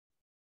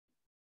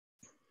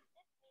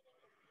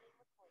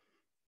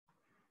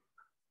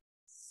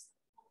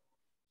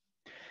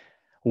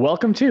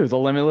Welcome to the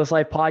Limitless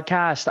Life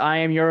Podcast. I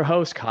am your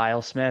host,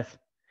 Kyle Smith.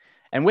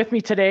 And with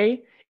me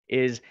today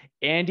is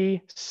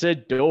Andy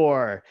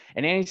Sidor.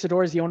 And Andy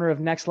Sidor is the owner of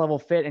Next Level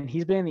Fit, and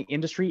he's been in the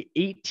industry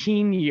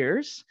 18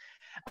 years,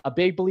 a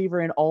big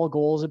believer in all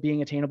goals of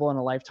being attainable in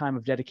a lifetime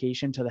of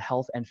dedication to the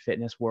health and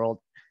fitness world.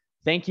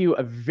 Thank you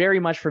very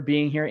much for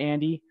being here,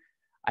 Andy.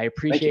 I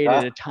appreciate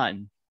it a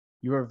ton.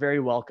 You are very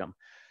welcome.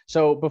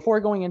 So before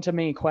going into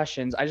many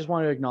questions, I just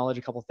want to acknowledge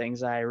a couple of things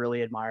that I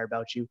really admire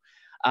about you.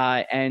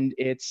 And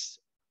it's,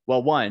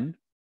 well, one,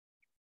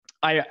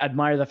 I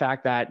admire the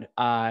fact that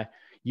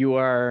you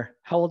are,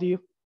 how old are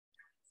you?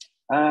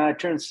 I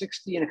turned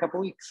 60 in a couple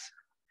weeks.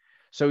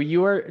 So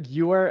you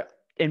are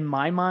in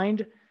my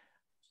mind,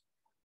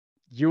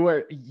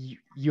 you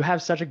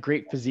have such a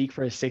great physique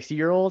for a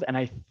 60-year-old. And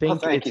I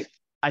think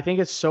I think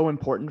it's so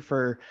important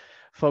for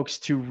folks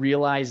to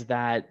realize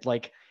that,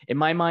 like, in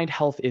my mind,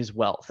 health is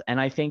wealth. And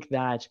I think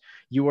that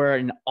you are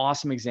an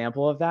awesome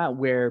example of that,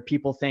 where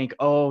people think,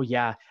 oh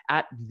yeah,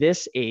 at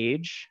this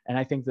age, and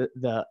I think that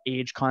the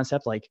age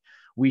concept, like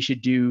we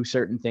should do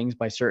certain things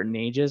by certain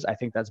ages, I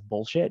think that's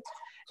bullshit.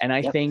 And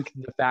I think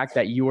the fact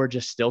that you are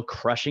just still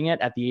crushing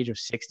it at the age of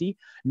 60,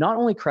 not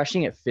only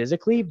crushing it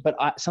physically, but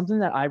something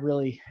that I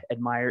really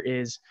admire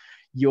is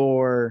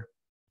you're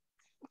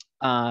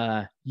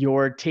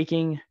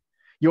taking,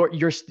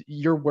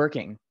 you're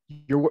working.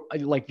 You're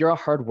a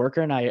hard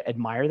worker, and I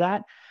admire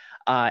that.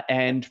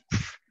 And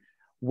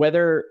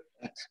whether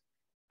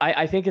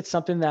I think it's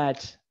something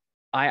that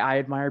I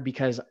admire,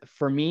 because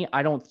for me,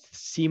 I don't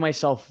see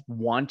myself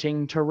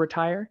wanting to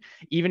retire.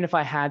 Even if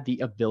I had the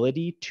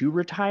ability to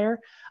retire,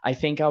 I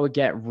think I would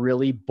get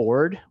really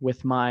bored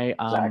with my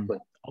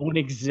own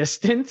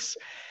existence.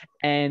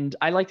 And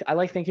I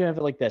like thinking of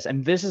it like this.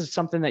 And this is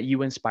something that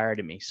you inspired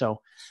in me.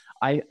 So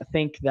I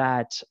think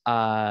that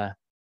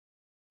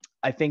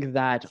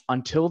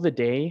until the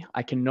day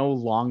I can no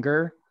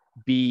longer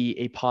be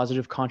a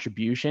positive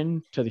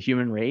contribution to the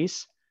human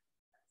race,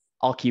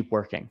 I'll keep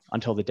working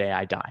until the day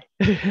I die.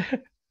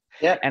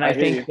 Yeah. And I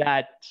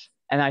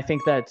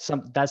think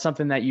that's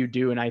something that you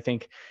do. And I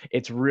think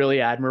it's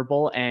really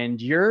admirable,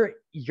 and you're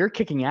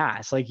kicking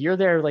ass. Like, you're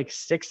there like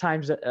 6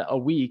 times a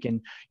week, and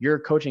you're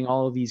coaching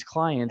all of these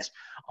clients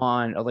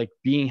on like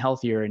being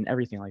healthier and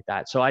everything like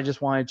that. So I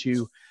just wanted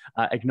to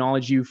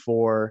acknowledge you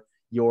for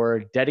your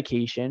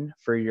dedication,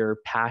 for your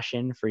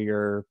passion, for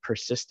your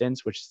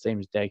persistence, which is the same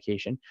as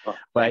dedication.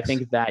 But I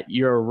think that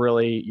you're a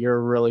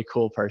really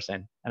cool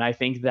person. And I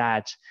think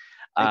that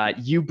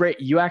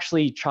you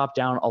actually chop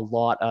down a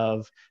lot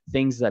of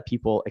things that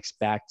people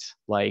expect,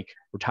 like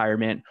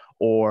retirement,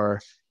 or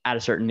at a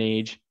certain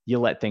age, you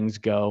let things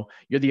go.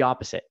 You're the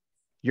opposite.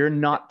 You're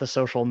not the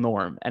social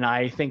norm. And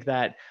I think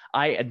that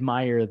I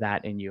admire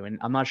that in you. And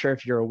I'm not sure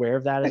if you're aware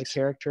of that as a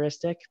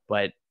characteristic,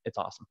 but it's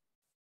awesome.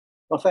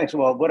 Well, thanks.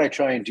 Well, what I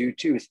try and do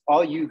too is,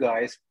 all you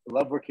guys, I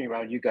love working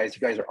around you guys.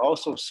 You guys are all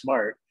so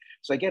smart.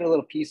 So I get a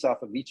little piece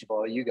off of each of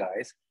all you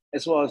guys,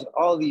 as well as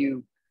all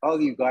you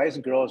guys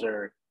and girls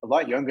are a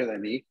lot younger than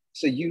me.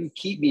 So you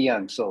keep me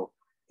young. So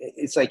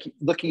it's like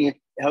looking at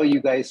how you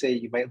guys say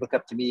you might look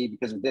up to me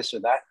because of this or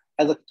that.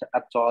 I look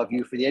up to all of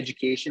you for the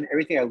education,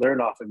 everything I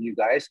learn off of you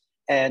guys,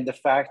 and the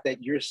fact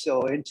that you're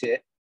so into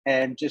it,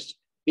 and just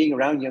being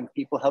around young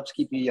people helps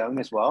keep you young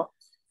as well.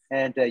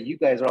 And you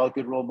guys are all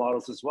good role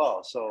models as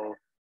well. So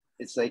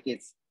it's like,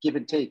 it's give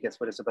and take. That's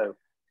what it's about.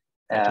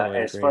 Totally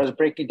as far as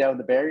breaking down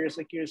the barriers,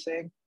 like you're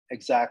saying,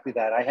 exactly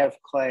that. I have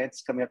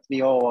clients coming up to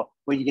me, oh,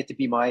 when you get to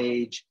be my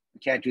age, you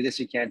can't do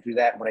this, you can't do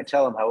that. And when I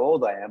tell them how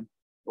old I am,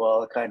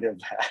 well, it kind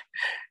of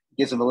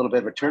gives them a little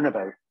bit of a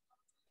turnabout.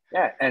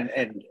 Yeah.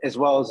 And as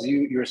well as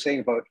you were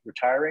saying about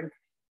retiring,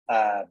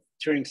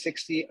 turning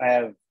 60, I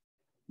have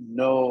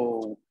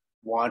no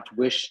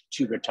wish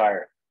to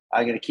retire.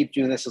 I'm going to keep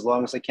doing this as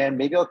long as I can.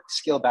 Maybe I'll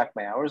scale back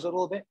my hours a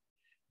little bit,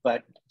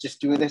 but just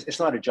doing this,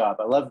 it's not a job.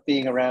 I love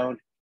being around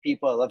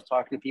people. I love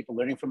talking to people,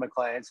 learning from my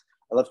clients.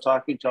 I love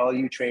talking to all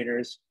you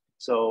trainers.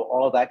 So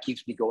all of that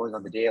keeps me going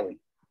on the daily.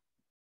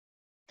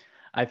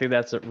 I think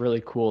that's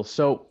really cool.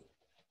 So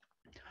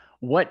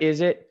what is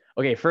it?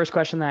 Okay, first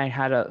question that I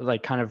had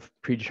like kind of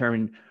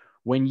predetermined.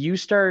 When you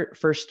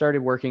first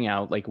started working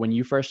out, like when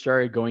you first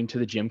started going to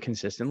the gym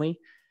consistently,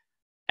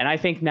 and I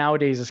think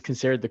nowadays is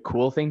considered the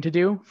cool thing to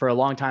do. For a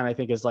long time, I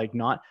think is like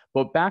not.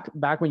 But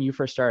back when you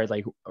first started,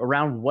 like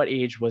around what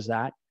age was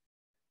that?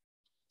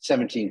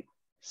 17.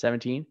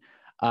 17.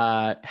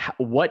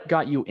 What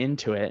got you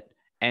into it?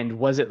 And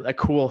was it a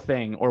cool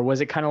thing, or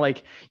was it kind of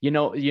like,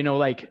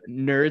 like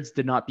nerds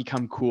did not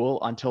become cool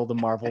until the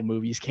Marvel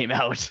movies came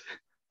out?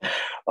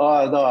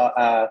 Oh,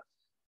 no.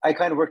 I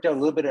kind of worked out a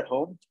little bit at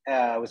home.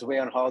 I was away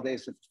on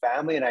holidays with the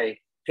family, and I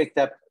picked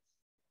up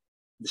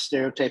the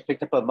stereotype,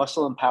 picked up a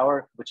Muscle and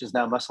Power, which is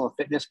now Muscle and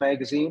Fitness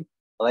magazine.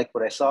 I liked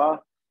what I saw.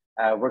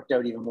 I worked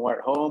out even more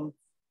at home.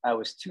 I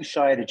was too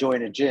shy to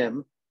join a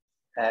gym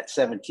at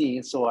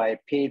 17, so I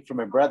paid for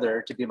my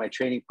brother to be my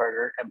training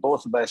partner, and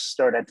both of us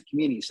started at the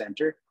community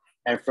center.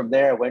 And from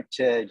there, I went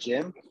to a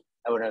gym.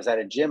 And when I was at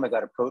a gym, I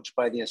got approached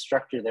by the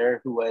instructor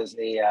there, who was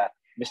a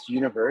Mr.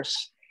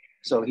 Universe.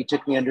 So he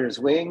took me under his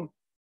wing.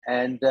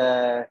 And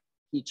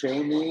he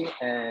trained me,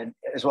 and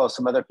as well as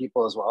some other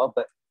people as well.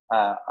 But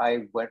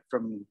I went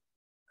from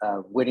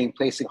winning,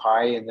 placing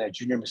high in the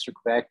Junior Mr.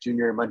 Quebec,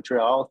 Junior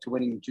Montreal, to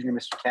winning Junior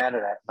Mr.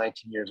 Canada at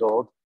 19 years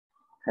old.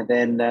 And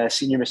then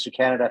Senior Mr.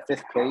 Canada,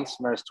 5th place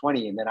when I was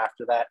 20. And then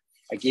after that,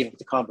 I gave up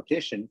the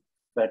competition.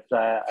 But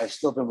I've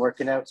still been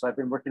working out. So I've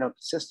been working out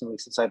consistently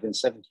since I've been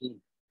 17.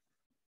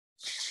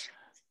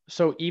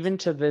 So even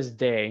to this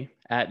day,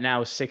 at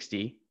now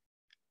 60,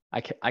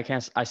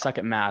 I suck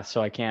at math,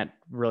 so I can't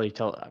really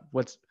tell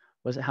was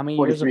it how many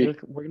 43. years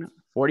of working out?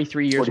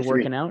 43 years 43. of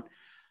working out.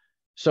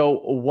 So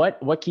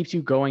what keeps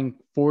you going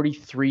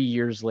 43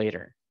 years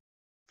later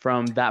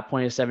from that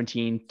point of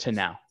 17 to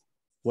now?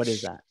 What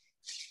is that?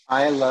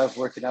 I love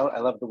working out. I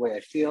love the way I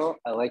feel.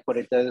 I like what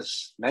it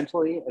does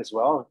mentally as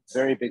well.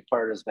 Very big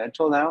part is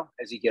mental now.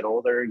 As you get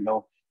older,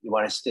 you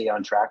want to stay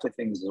on track with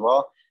things as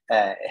well.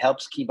 It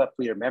helps keep up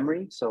with your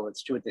memory. So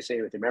it's true what they say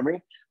with your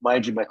memory.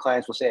 Mind you, my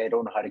clients will say, I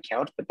don't know how to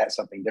count, but that's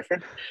something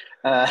different.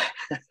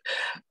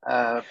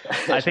 I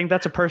think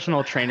that's a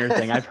personal trainer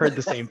thing. I've heard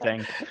the same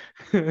thing.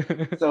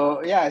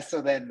 So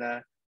then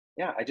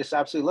I just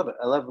absolutely love it.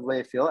 I love the way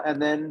I feel.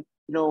 And then,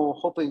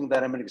 hoping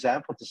that I'm an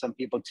example to some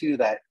people too,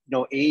 that,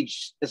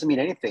 age doesn't mean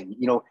anything.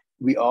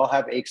 We all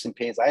have aches and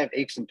pains. I have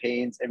aches and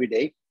pains every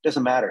day.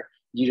 Doesn't matter.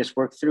 You just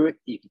work through it.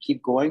 You can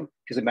keep going.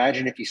 Because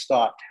imagine if you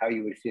stopped, how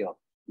you would feel.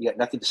 You got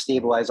nothing to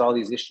stabilize all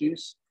these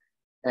issues.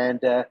 And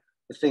the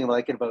thing I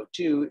like it about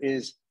too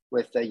is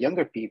with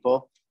younger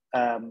people,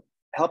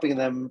 helping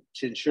them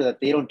to ensure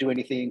that they don't do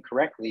anything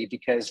incorrectly,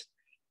 because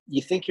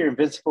you think you're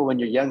invincible when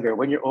you're younger.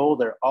 When you're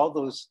older, all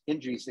those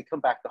injuries, they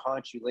come back to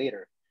haunt you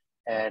later.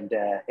 And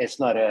it's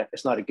not a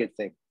good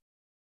thing.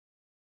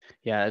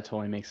 Yeah, that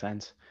totally makes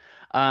sense.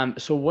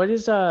 So what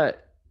is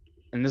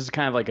and this is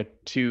kind of like a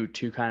two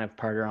kind of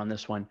parter on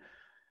this one.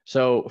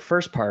 So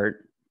first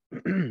part,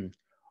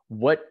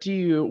 what do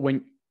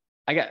you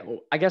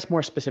I guess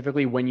more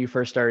specifically when you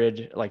first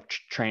started like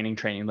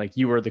training, like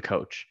you were the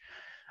coach.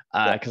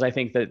 Because I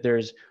think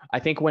that I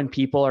think when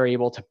people are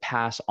able to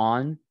pass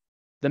on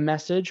the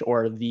message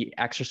or the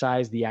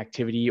exercise, the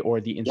activity,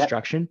 or the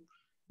instruction,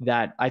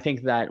 that I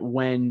think that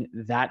when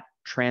that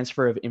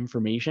transfer of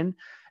information,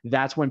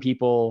 that's when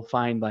people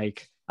find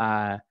like,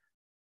 I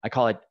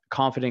call it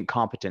confident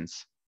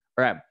competence,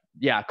 or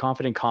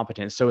confident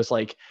competence. So it's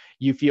like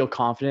you feel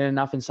confident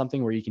enough in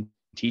something where you can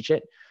teach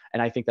it.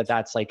 And I think that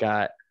that's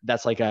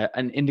like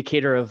an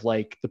indicator of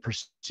like the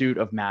pursuit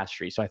of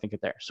mastery. So I think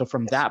it there. So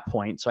from that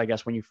point, so I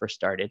guess when you first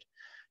started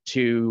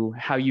to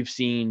how you've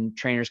seen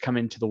trainers come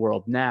into the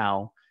world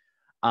now,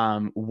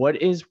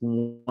 what is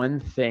one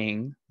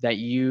thing that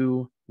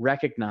you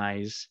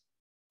recognize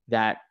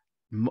that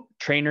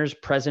trainers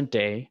present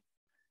day,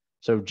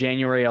 so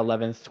January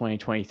 11th,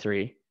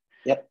 2023,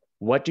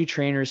 what do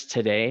trainers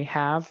today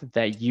have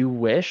that you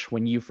wish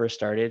when you first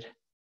started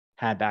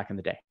had back in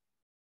the day?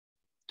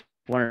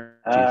 One or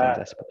two things,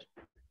 I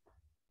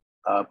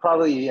suppose.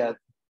 Probably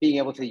being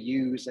able to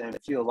use and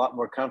feel a lot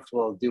more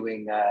comfortable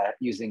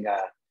using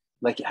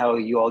like how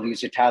you all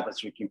use your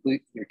tablets, your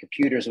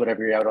computers,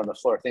 whatever you're out on the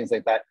floor, things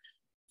like that.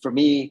 For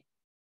me,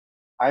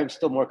 I'm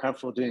still more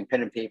comfortable doing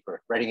pen and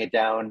paper, writing it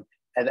down.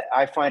 And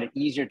I find it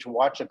easier to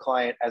watch a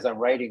client as I'm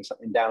writing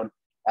something down,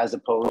 as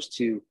opposed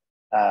to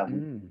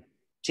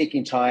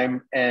taking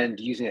time and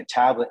using a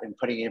tablet and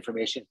putting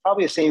information.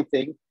 Probably the same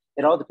thing.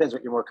 It all depends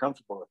what you're more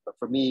comfortable with. But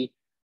for me,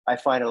 I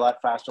find it a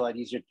lot faster, a lot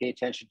easier to pay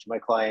attention to my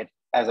client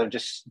as I'm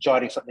just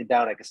jotting something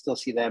down. I can still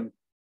see them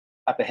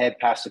up ahead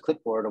past the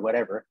clipboard or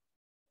whatever.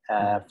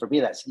 For me,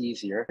 that's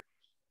easier.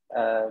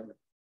 I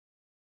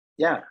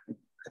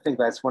think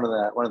that's one of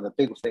the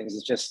big things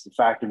is just the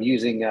fact of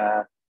using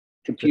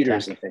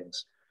computers and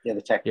things. Yeah,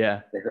 the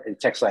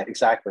tech side,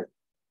 exactly.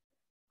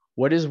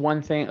 What is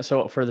one thing?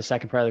 So for the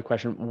second part of the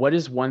question, what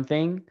is one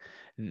thing,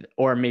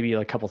 or maybe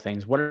a couple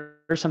things? What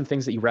are some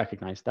things that you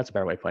recognize? That's a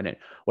better way of putting it.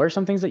 What are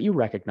some things that you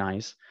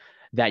recognize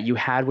that you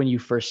had when you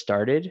first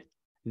started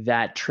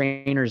that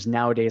trainers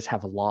nowadays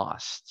have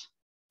lost?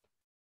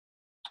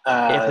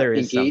 If there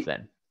is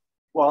something.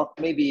 Well,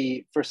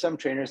 maybe for some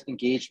trainers,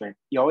 engagement.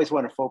 You always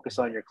want to focus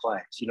on your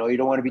clients. You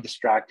don't want to be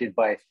distracted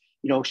by,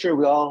 sure,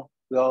 we all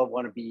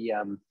want to be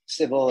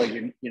civil,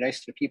 and you're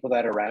nice to the people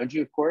that are around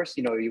you, of course.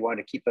 You want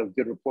to keep a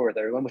good rapport with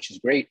everyone, which is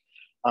great.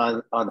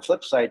 On the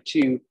flip side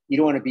too, you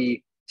don't want to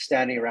be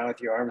standing around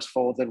with your arms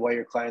folded while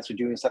your clients are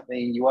doing something.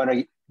 You want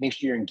to make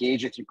sure you're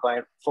engaged with your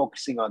client,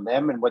 focusing on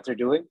them and what they're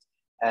doing,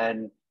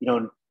 and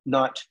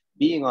not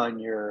being on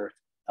your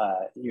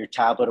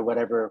tablet or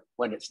whatever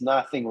when it's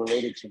nothing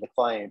related to the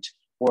client,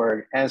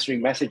 or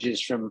answering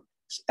messages from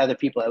other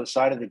people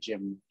outside of the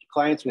gym.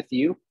 Clients with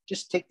you,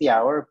 just take the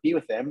hour, be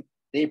with them.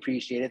 They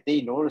appreciate it. They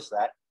notice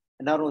that.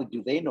 And not only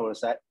do they notice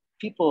that,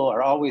 people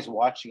are always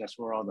watching us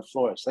when we're on the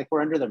floor. It's like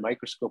we're under the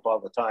microscope all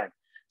the time.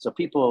 So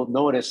people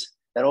notice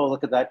that, oh,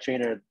 look at that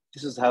trainer.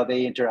 This is how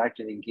they interact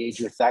and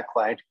engage with that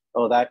client.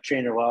 Oh, that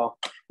trainer, well,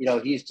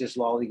 he's just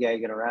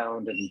lollygagging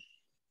around. And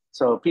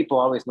so people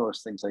always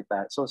notice things like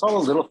that. So it's all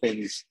the little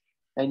things.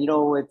 And, you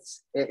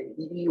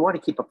want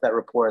to keep up that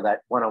rapport, that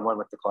one-on-one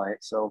with the client.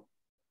 So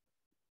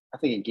I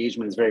think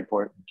engagement is very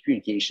important.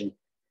 Communication.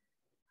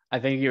 I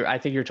think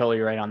you're totally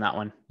right on that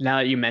one. Now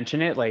that you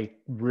mention it, like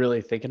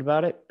really thinking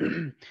about it,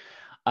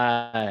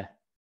 uh,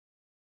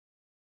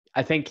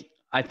 I think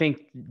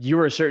you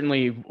were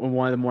certainly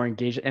one of the more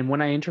engaged. And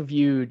when I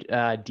interviewed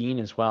Dean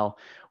as well,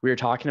 we were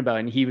talking about,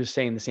 and he was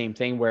saying the same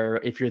thing. Where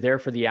if you're there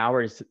for the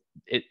hours,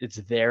 it's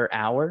their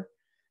hour.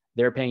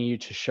 They're paying you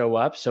to show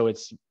up. So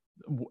it's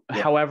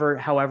Yeah.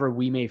 however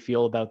we may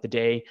feel about the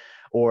day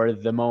or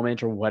the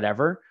moment or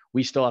whatever,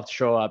 we still have to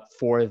show up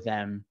for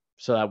them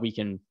so that we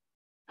can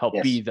help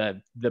Yes.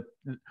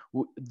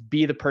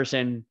 be the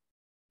person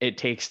it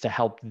takes to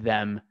help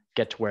them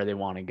get to where they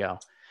want to go.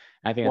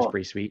 I think that's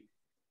pretty sweet.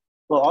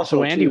 Well, also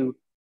So Andy, too,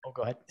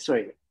 go ahead.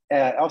 sorry.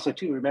 Also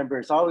too, remember,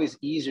 it's always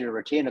easier to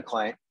retain a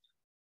client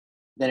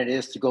than it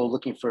is to go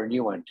looking for a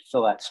new one to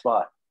fill that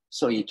spot.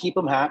 So you keep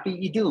them happy.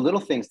 You do little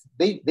things.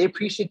 They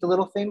appreciate the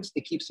little things.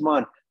 It keeps them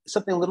on.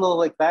 Something little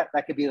like that,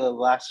 that could be the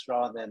last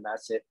straw, and then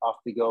that's it. Off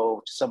they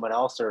go to someone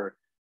else or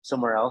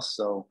somewhere else.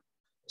 So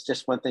it's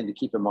just one thing to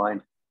keep in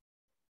mind.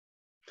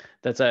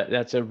 That's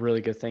a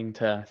really good thing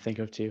to think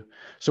of too.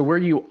 So were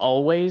you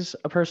always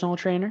a personal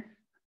trainer?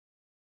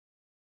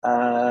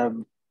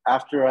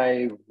 After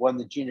I won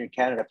the junior in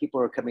Canada,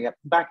 people were coming up.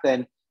 Back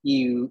then,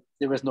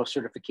 there was no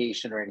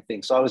certification or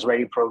anything, so I was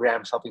writing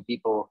programs, helping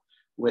people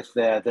with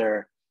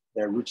their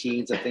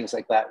routines and things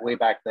like that way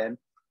back then.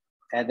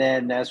 And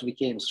then as we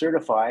became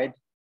certified,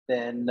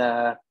 then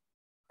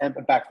and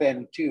back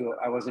then too,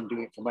 I wasn't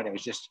doing it for money. I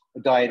was just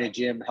a guy in a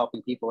gym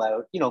helping people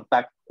out.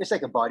 Back it's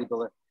like a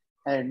bodybuilder.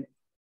 And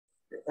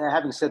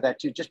having said that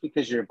too, just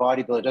because you're a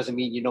bodybuilder doesn't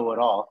mean you know it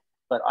all.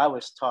 But I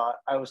was taught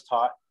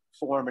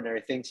form and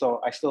everything. So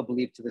I still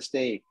believe to this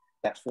day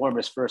that form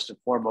is first and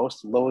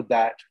foremost. Load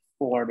that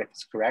form if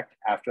it's correct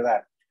after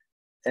that.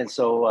 And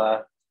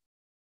so,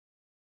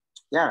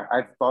 yeah,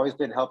 I've always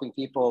been helping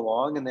people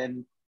along. And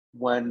then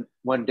one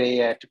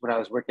day when I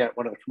was working at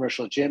one of the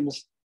commercial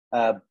gyms,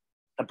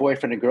 a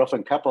boyfriend and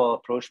girlfriend couple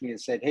approached me and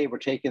said, "Hey, we're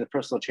taking the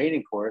personal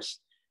training course.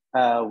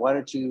 Why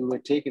don't you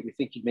take it? We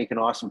think you'd make an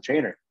awesome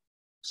trainer."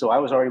 So I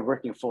was already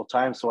working full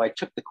time. So I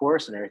took the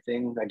course and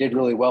everything. I did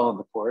really well in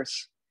the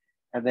course.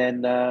 And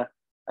then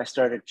I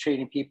started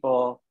training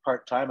people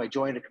part-time. I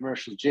joined a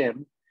commercial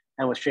gym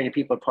and was training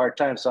people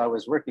part-time. So I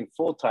was working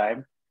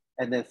full-time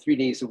and then 3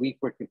 days a week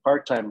working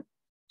part-time,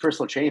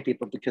 personal training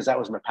people, because that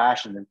was my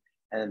passion.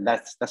 And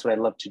that's what I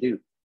love to do.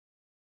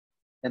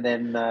 And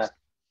then,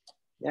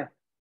 yeah.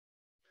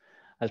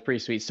 That's pretty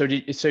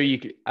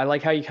sweet. I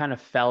like how you kind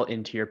of fell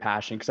into your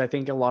passion, because I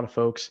think a lot of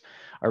folks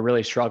are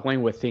really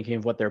struggling with thinking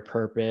of what their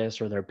purpose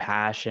or their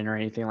passion or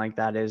anything like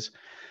that is.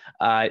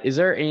 Is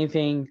there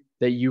anything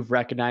that you've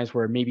recognized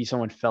where maybe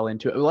someone fell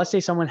into it? Let's say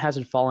someone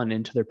hasn't fallen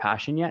into their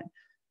passion yet.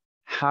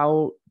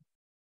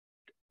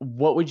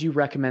 What would you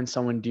recommend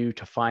someone do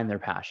to find their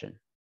passion?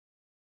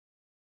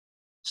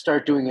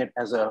 Start doing it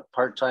as a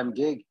part-time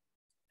gig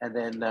and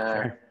then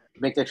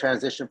make the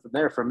transition from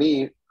there. For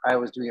me, I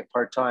was doing it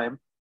part-time,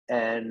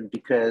 and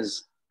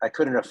because I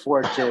couldn't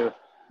afford to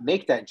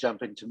make that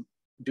jump into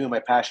doing my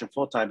passion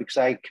full-time, because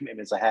I had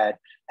commitments. I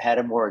had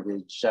a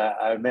mortgage,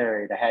 I was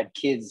married, I had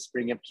kids,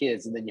 bringing up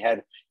kids, and then you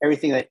had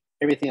everything that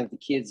the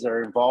kids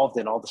are involved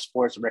in, all the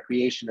sports and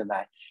recreation and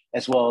that,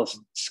 as well as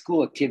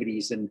school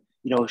activities and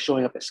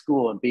showing up at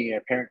school and being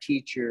a parent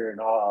teacher and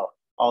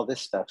all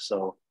this stuff.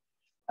 So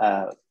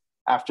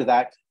after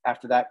that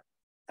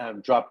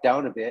dropped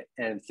down a bit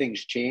and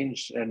things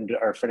changed and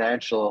our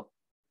financial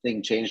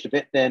thing changed a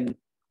bit, then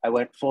I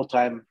went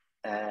full-time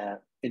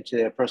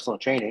into personal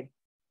training,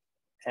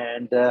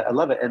 and I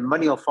love it. And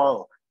money will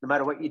follow no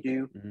matter what you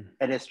do. Mm-hmm.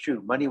 And it's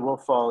true, money will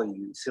follow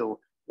you. So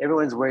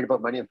everyone's worried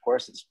about money. Of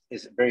course,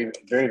 it's very,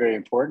 very, very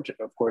important,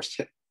 of course,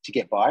 to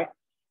get by.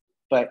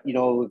 But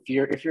if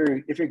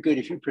you're good,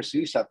 if you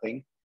pursue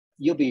something,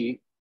 you'll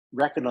be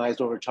recognized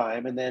over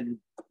time, and then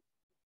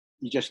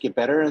you just get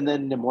better, and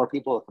then the more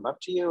people will come up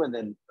to you. And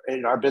then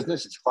in our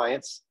business, it's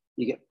clients.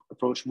 You get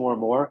approached more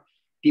and more.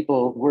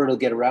 Word will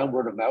get around,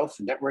 word of mouth,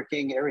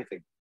 networking,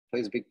 everything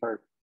plays a big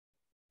part.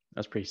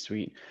 That's pretty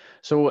sweet.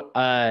 So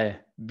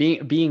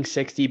being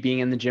 60, being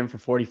in the gym for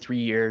 43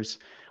 years,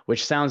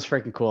 which sounds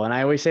freaking cool. And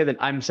I always say that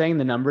I'm saying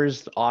the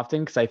numbers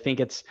often because I think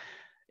it's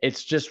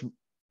just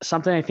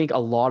something I think a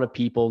lot of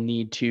people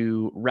need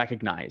to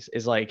recognize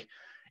is like,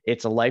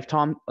 it's a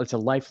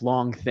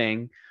lifelong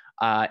thing.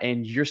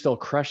 And you're still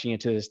crushing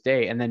it to this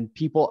day. And then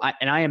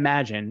I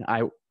imagine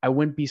I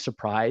wouldn't be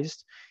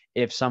surprised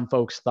if some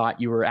folks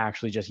thought you were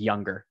actually just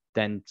younger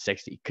than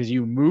 60, because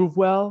you move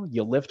well,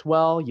 you lift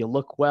well, you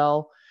look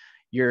well,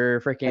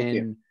 you're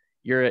freaking,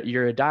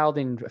 you're a dialed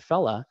in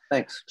fella.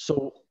 Thanks.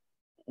 So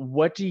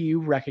what do you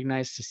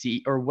recognize to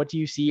see, or what do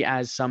you see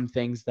as some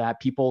things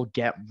that people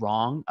get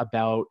wrong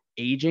about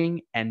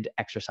aging and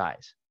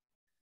exercise?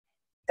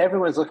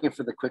 Everyone's looking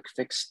for the quick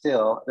fix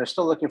still. They're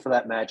still looking for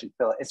that magic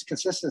pill. It's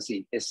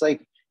consistency. It's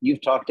like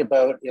you've talked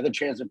about, the other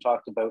trainers have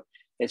talked about,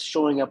 it's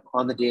showing up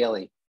on the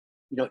daily.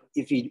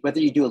 Whether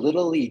you do a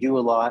little, you do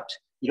a lot,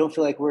 you don't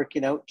feel like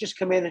working out, just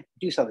come in and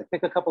do something.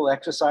 Pick a couple of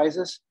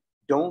exercises.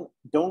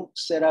 don't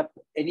set up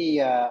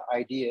any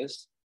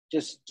ideas.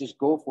 Just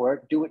go for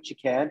it. Do what you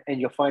can, and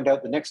you'll find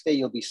out the next day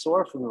you'll be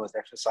sore from those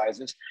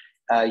exercises.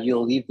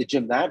 You'll leave the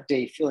gym that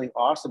day feeling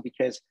awesome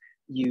because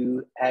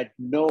you had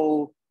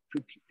no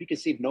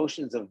preconceived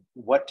notions of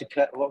what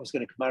was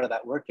going to come out of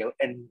that workout,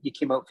 and you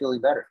came out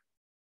feeling better.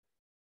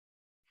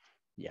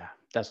 Yeah,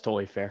 that's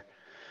totally fair.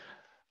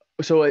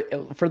 So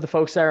for the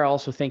folks that are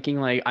also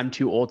thinking like, I'm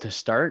too old to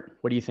start,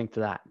 what do you think to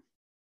that?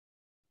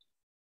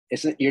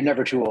 You're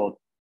never too old.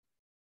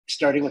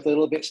 Starting with a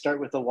little bit, start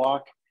with a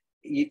walk,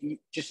 you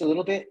just a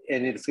little bit,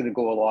 and it's going to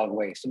go a long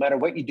way. So no matter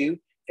what you do,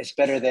 it's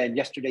better than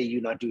yesterday you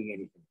not doing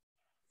anything.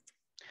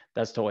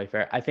 That's totally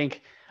fair. I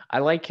think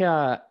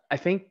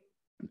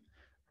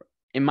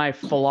in my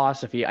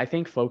philosophy, I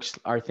think folks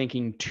are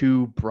thinking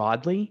too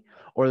broadly,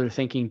 or they're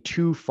thinking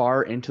too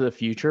far into the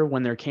future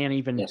when they can't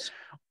even, Yes.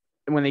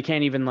 when they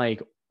can't even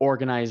like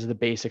organize the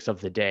basics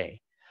of the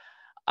day.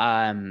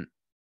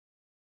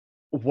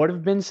 What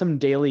have been some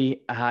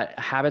daily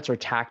habits or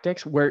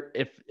tactics where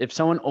if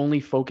someone only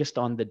focused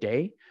on the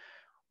day,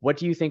 what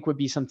do you think would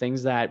be some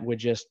things that would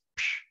just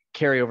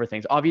carry over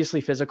things?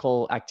 Obviously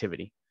physical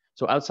activity.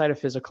 So outside of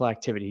physical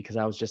activity, because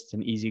that was just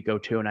an easy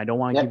go-to, and I don't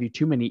want to give you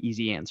too many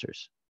easy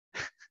answers.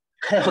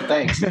 Oh,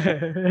 thanks.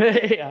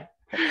 Yeah.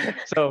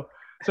 So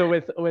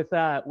with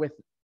that,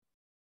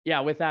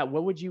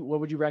 what would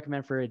you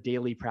recommend for a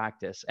daily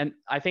practice? And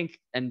I think,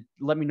 and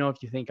let me know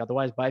if you think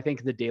otherwise, but I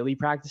think the daily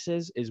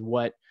practices is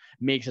what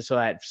makes it so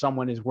that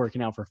someone is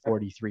working out for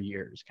 43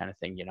 years kind of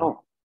thing, you know?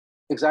 Oh,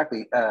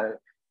 exactly.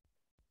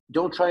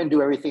 Don't try and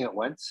do everything at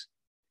once.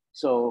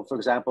 So for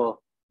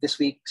example, this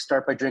week,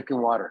 start by drinking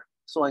water.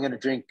 So I'm going to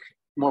drink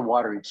more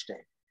water each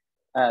day.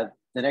 The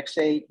next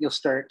day, you'll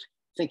start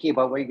thinking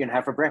about what you're going to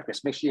have for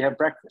breakfast. Make sure you have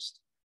breakfast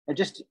and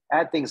just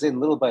add things in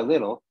little by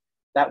little.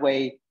 That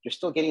way, you're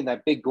still getting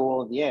that big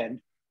goal in the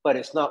end, but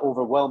it's not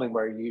overwhelming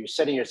where you're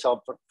setting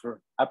yourself up for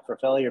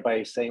failure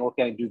by saying,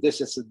 okay, I can do this,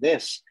 this, and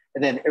this.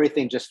 And then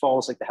everything just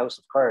falls like the house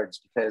of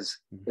cards because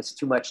it's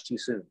too much too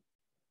soon.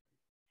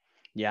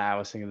 Yeah, I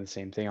was thinking the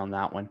same thing on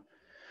that one.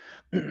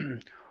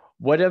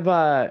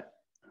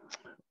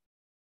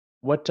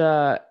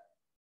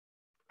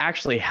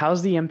 Actually,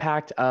 how's the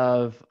impact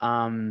of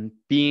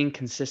being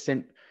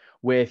consistent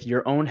with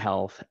your own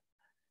health?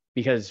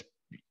 Because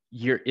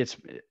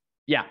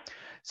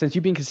since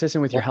you've been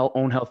consistent with your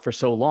own health for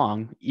so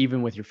long,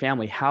 even with your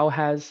family, how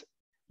has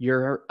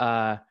your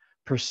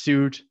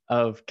pursuit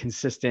of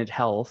consistent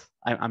health,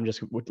 I'm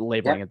just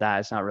labeling it that,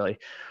 it's not really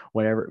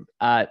whatever,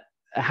 how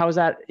has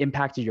that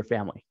impacted your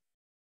family?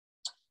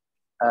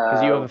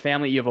 Because you have a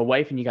family, you have a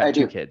wife, and you got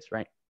two kids,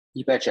 right?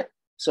 You betcha.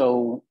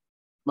 So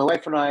my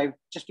wife and I,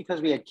 just because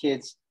we had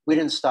kids, we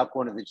didn't stop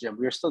going to the gym.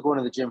 We were still going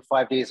to the gym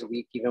 5 days a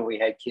week, even when we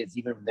had kids,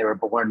 even when they were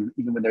born,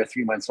 even when they were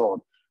 3 months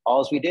old.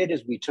 All we did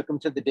is we took them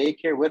to the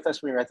daycare with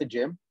us when we were at the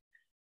gym.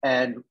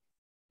 And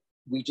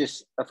we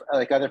just,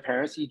 like other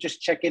parents, you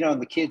just check in on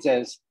the kids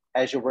as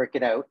you're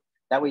working out.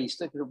 That way you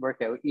still can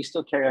work out, you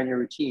still carry on your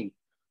routine.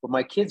 But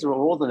my kids were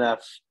old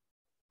enough,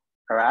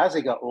 or as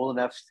they got old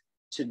enough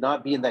to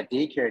not be in that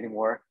daycare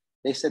anymore,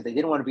 they said they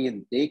didn't want to be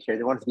in the daycare.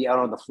 They wanted to be out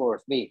on the floor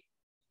with me.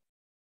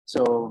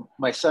 So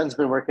my son's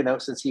been working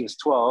out since he was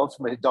 12.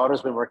 My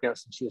daughter's been working out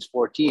since she was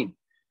 14.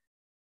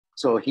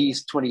 So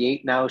he's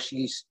 28 now,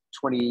 she's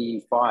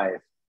 25.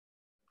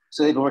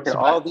 So they've been working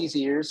all these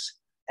years,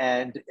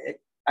 and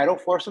I don't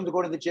force them to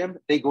go to the gym.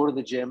 They go to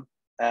the gym.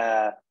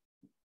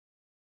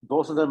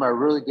 Both of them are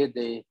really good.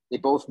 They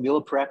both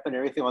meal prep and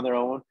everything on their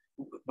own.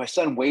 My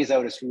son weighs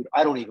out his food.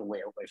 I don't even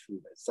weigh out my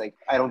food. It's like,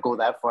 I don't go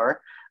that far,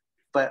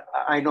 but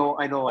I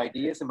know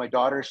ideas. And my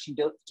daughter, she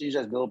does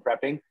meal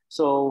prepping.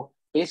 So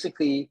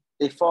basically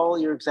they follow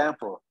your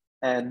example,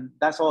 and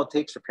that's all it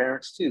takes for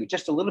parents too.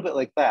 Just a little bit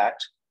like that.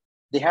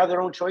 They have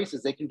their own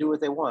choices. They can do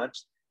what they want.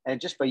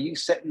 And just by you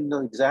setting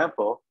the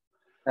example,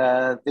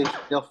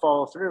 they'll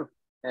follow through.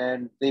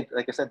 And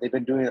like I said, they've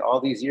been doing it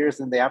all these years,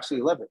 and they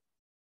absolutely love it.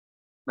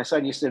 My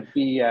son used to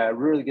be a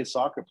really good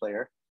soccer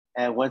player.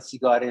 And once he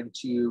got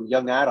into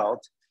young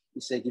adult,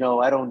 he said,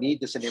 I don't need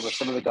this anymore.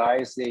 Some of the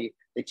guys, they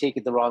take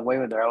it the wrong way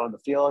when they're out on the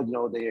field.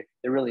 They're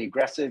really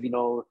aggressive.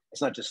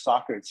 It's not just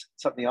soccer, it's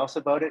something else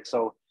about it.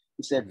 So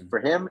he said for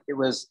him, it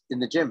was in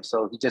the gym.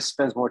 So he just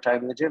spends more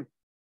time in the gym.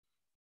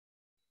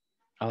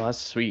 Oh, that's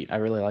sweet. I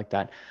really like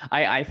that.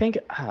 I think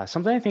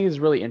something I think is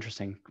really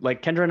interesting.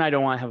 Like Kendra and I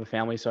don't want to have a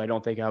family, so I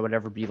don't think I would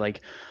ever be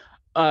like,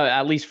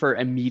 at least for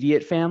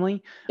immediate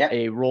family,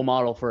 a role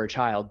model for a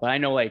child. But I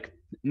know like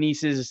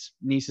nieces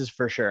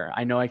for sure.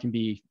 I know I can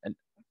be an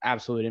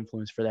absolute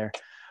influence for there.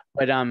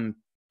 But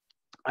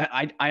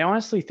I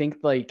honestly think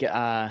like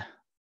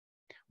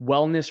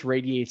wellness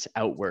radiates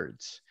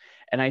outwards,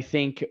 and I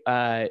think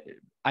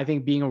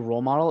being a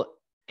role model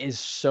is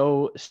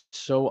so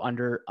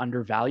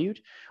undervalued.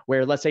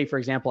 Where let's say, for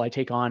example, I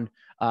take on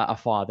a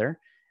father,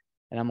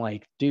 and I'm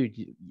like, dude,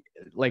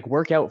 like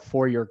work out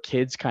for your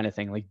kids kind of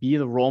thing. Like be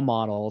the role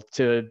model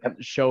to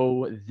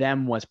show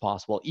them what's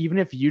possible. Even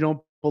if you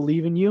don't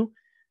believe in you,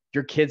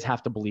 your kids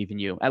have to believe in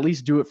you. At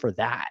least do it for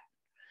that.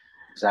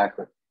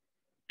 Exactly.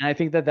 And I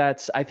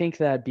think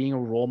that being a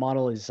role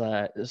model is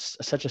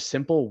such a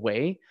simple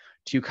way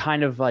to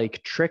kind of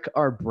like trick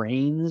our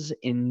brains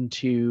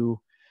into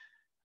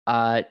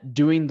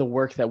doing the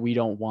work that we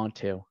don't want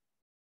to.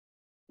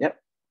 Yep,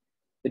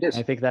 it is.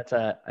 I think that's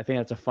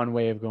a fun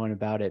way of going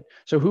about it.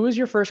 So who is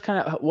your first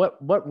kind of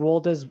what role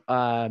does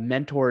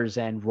mentors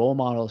and role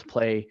models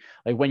play,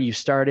 like when you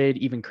started,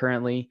 even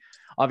currently?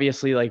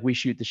 Obviously, like we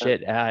shoot the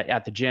shit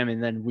at the gym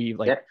and then we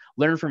like Yeah.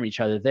 learn from each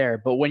other there.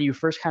 But when you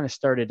first kind of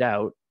started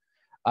out,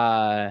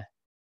 uh,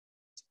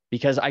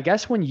 because I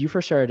guess when you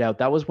first started out,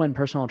 that was when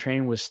personal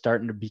training was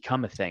starting to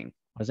become a thing,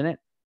 wasn't it?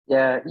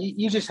 Yeah,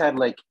 you just had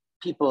like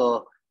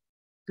people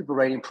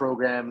writing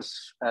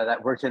programs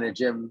that worked in a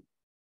gym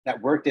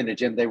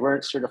They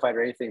weren't certified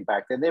or anything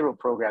back then. They wrote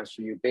programs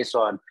for you based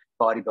on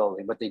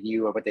bodybuilding, what they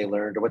knew or what they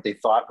learned or what they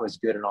thought was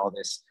good and all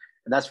this.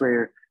 And that's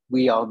where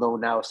we all know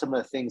now some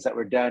of the things that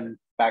were done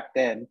back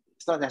then.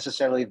 It's not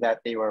necessarily that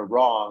they were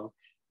wrong,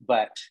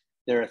 but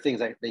there are things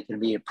that they can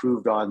be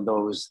improved on,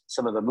 those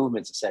some of the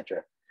movements,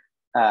 etc.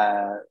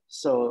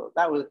 So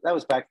that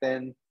was back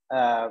then.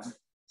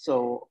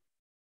 So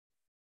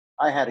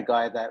I had a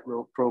guy that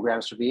wrote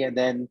programs for me, and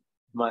then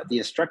the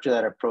instructor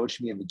that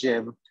approached me in the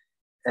gym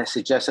and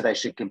suggested I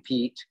should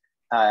compete.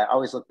 I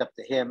always looked up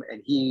to him,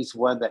 and he's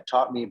one that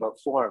taught me about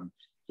form.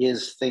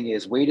 His thing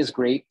is weight is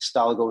great,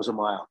 style goes a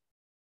mile.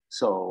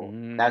 So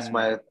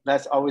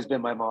that's always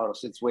been my motto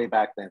since way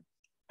back then.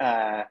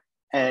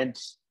 And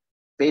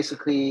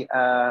basically,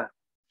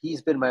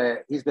 he's been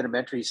a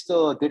mentor. He's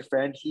still a good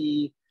friend.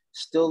 He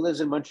still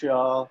lives in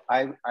Montreal.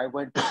 I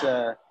went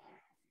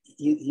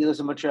he lives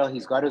in Montreal.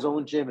 He's got his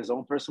own gym, his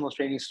own personal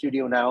training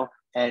studio now,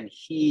 and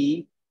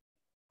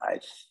I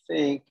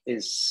think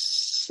is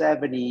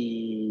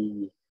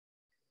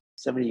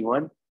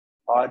 71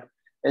 odd,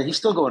 and he's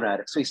still going at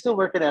it. So he's still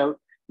working out.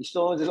 He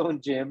still owns his own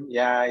gym.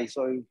 Yeah,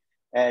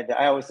 and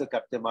I always look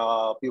up to him.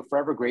 I'll be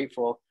forever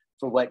grateful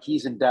for what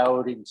he's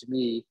endowed into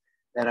me,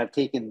 and I've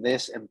taken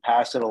this and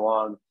passed it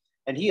along.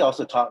 And he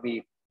also taught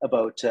me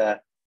about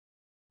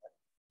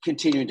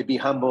continuing to be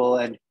humble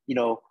and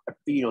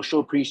show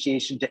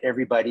appreciation to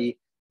everybody,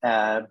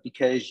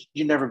 because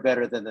you're never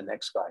better than the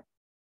next guy.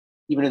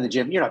 Even in the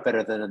gym, you're not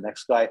better than the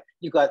next guy.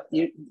 You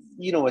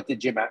know what the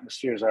gym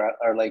atmospheres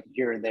are like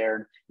here and there.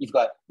 And you've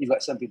got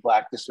some people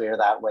act this way or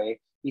that way.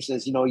 He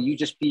says, you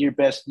just be your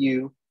best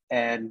you.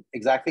 And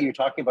exactly, you're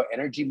talking about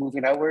energy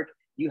moving outward.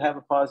 You have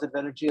a positive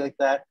energy like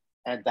that,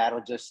 and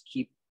that'll just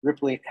keep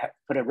rippling,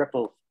 put a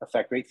ripple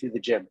effect right through the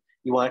gym.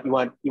 You want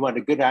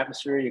a good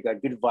atmosphere. You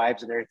got good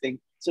vibes and everything.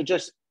 So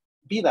just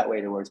be that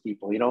way towards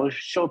people.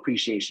 Show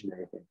appreciation and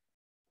everything.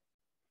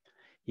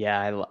 Yeah,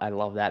 I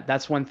love that.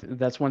 That's one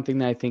thing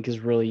that I think is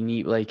really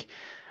neat. Like,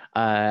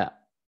 uh,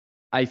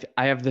 I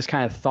have this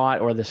kind of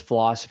thought or this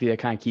philosophy that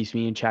kind of keeps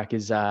me in check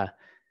is,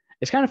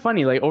 it's kind of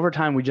funny. Like over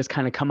time, we just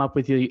kind of come up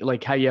with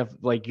like how you have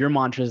like your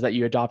mantras that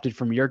you adopted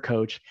from your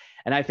coach.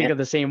 And I think Yeah, of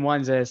the same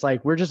ones as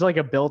like, we're just like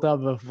a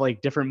buildup of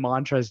like different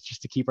mantras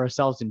just to keep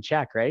ourselves in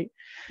check. Right.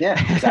 yeah,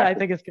 I exactly.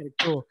 think it's kind of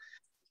cool.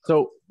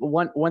 So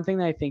one thing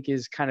that I think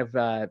is kind of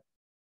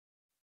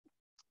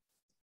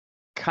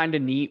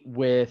neat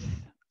with,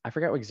 I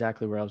forgot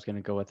exactly where I was going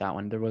to go with that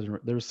one. There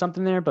was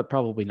something there, but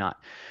probably not.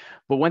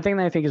 But one thing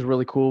that I think is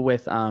really cool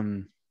with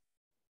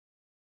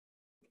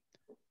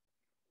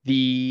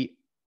the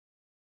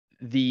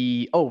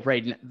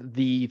right,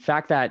 the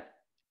fact that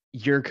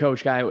your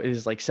coach guy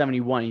is like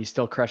 71, he's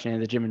still crushing in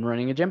the gym and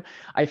running a gym.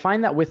 I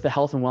find that with the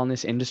health and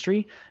wellness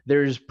industry,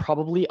 there's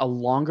probably a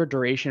longer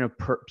duration of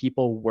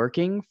people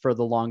working for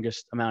the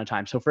longest amount of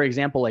time. So for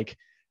example, like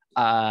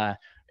uh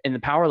in the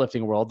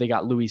powerlifting world, they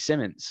got Louis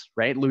Simmons,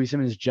 right? Louis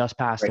Simmons just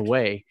passed Right.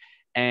 away,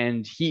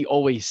 and he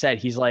always said,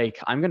 he's like,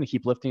 I'm going to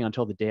keep lifting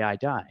until the day I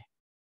die.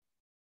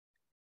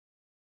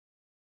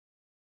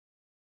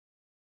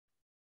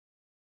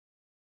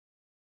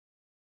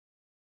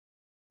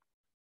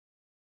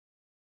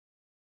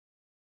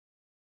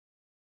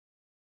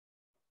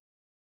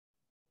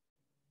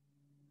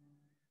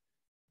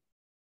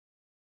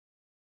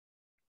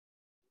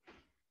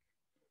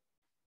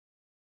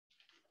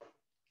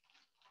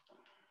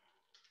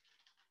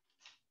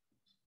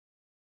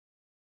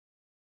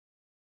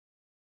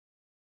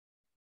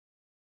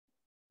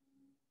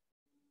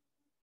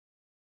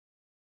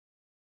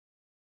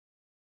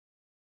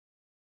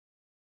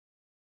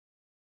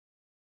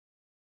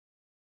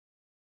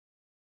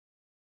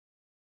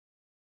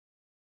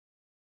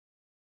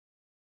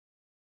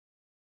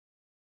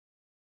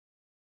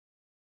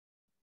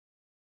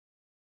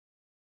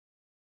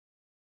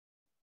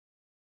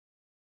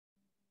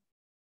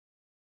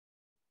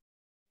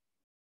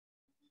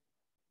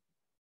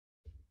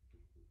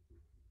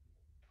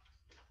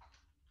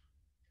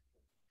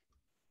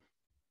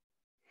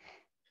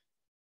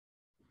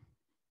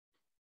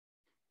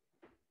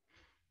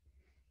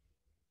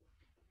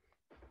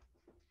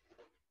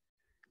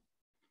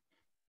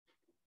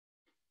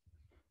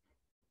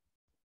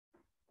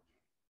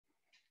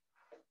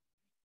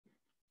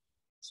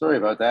 Sorry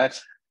about that.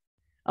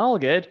 All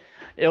good.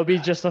 It'll be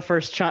just the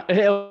first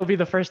it'll be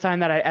the first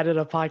time that I edit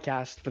a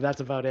podcast, but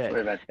that's about it.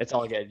 Sorry, man. It's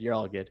all good. You're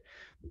all good.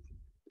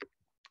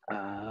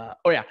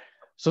 Oh yeah.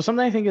 So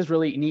something I think is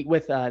really neat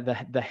with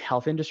the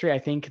health industry, I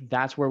think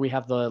that's where we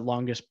have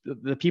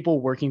the people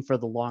working for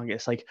the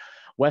longest, like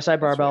Westside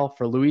Barbell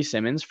for Louis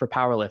Simmons for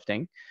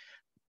powerlifting.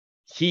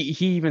 He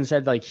even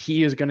said like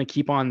he is going to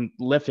keep on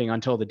lifting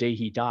until the day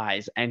he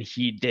dies, and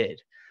he did.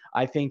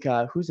 I think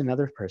who's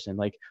another person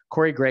like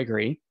Corey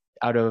Gregory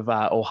out of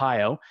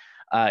Ohio.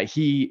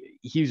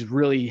 He's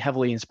really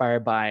heavily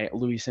inspired by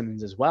Louis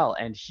Simmons as well,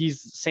 and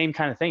he's the same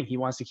kind of thing. He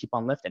wants to keep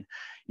on lifting.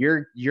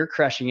 You're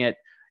crushing it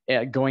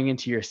going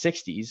into your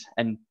 60s,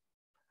 and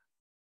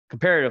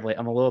comparatively,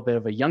 I'm a little bit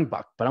of a young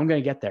buck, but I'm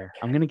gonna get there.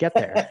 I'm gonna get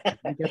there.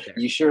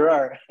 You sure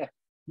are.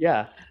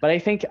 Yeah, but I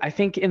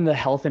think in the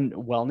health and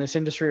wellness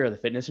industry or the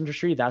fitness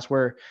industry, that's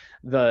where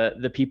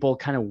the people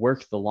kind of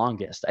work the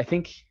longest. I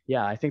think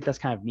that's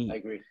kind of neat. I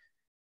agree.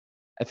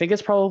 I think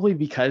it's probably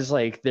because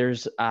like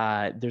there's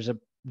a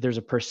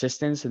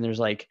persistence, and there's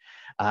like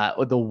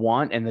the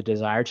want and the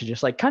desire to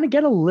just like kind of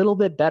get a little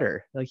bit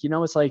better. Like,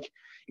 it's like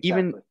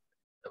even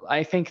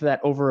I think that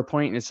over a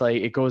point, it's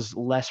like it goes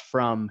less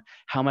from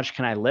how much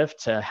can I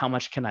lift to how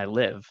much can I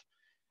live,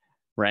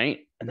 right?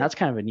 And that's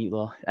kind of a neat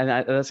little,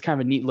 that's kind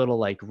of a neat little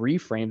like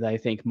reframe that I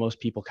think most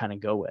people kind of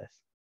go with.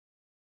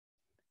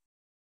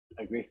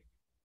 I agree.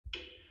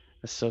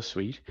 That's so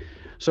sweet.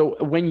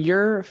 So when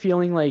you're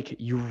feeling like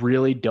you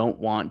really don't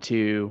want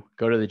to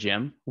go to the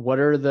gym, do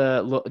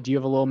you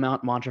have a little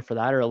mantra for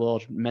that, or a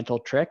little mental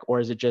trick, or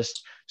is it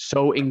just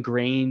so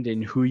ingrained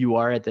in who you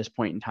are at this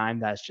point in time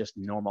that's just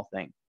a normal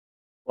thing?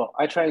 Well,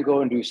 I try and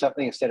go and do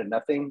something instead of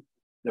nothing.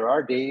 There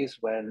are days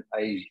when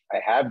I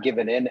have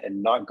given in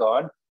and not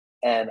gone,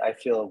 and I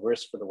feel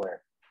worse for the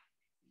wear.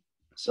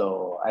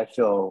 So I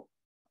feel,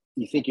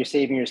 you think you're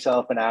saving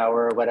yourself an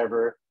hour or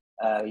whatever,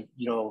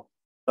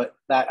 but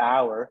that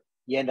hour,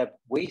 you end up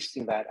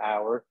wasting that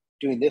hour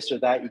doing this or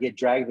that. You get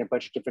dragged in a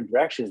bunch of different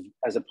directions,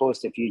 as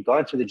opposed to if you'd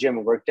gone to the gym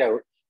and worked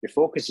out, your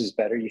focus is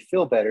better, you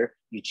feel better,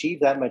 you achieve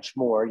that much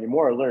more, you're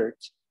more alert.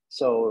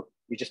 So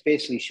you're just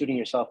basically shooting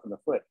yourself in the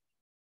foot.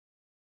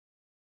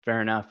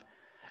 Fair enough.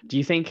 Do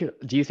you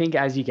think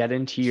as you get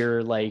into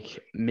your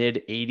like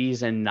mid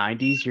 80s and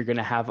 90s, you're going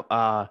to have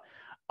a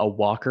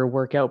walker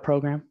workout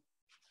program?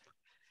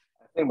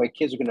 I think my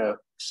kids are going to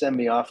send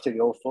me off to the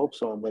old folks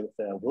home with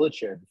a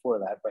wheelchair before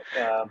that. But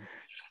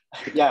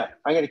yeah,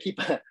 I'm going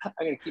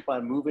to keep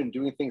on moving,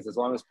 doing things as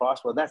long as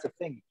possible. And that's the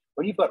thing.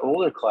 When you've got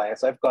older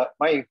clients,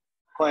 my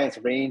clients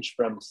range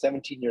from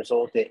 17 years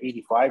old to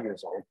 85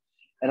 years old.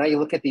 And now you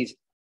look at these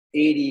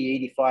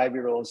 80,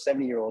 85-year-olds,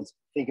 70-year-olds,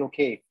 think,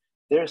 okay,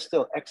 they're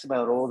still X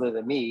amount older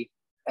than me,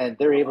 and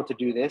they're able to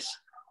do this.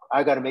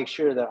 I got to make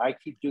sure that I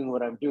keep doing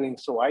what I'm doing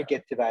so I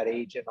get to that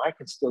age and I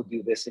can still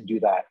do this and do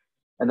that.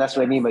 And that's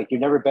what I mean. Like,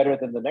 you're never better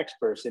than the next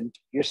person.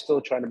 You're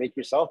still trying to make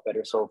yourself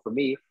better. So for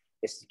me,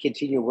 it's to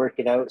continue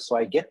working out so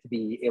I get to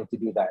be able to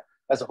do that.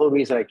 That's the whole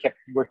reason I kept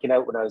working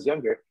out when I was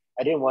younger.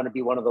 I didn't want to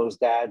be one of those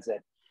dads that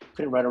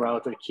couldn't run around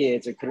with their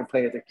kids and couldn't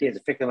play with their kids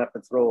and pick them up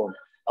and throw them.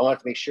 I wanted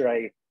to make sure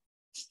I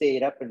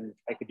stayed up and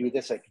I could do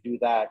this, I could do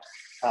that.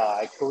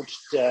 I coached,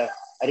 I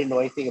didn't know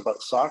anything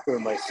about soccer.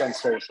 My son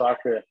started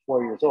soccer at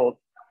 4 years old.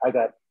 I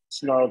got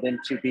snarled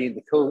into being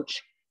the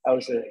coach. I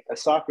was a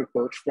soccer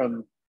coach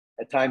from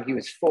the time he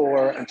was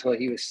 4 until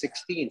he was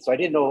 16. So I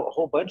didn't know a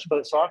whole bunch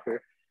about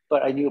soccer,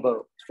 but I knew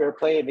about fair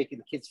play and making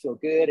the kids feel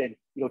good and,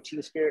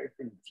 team spirit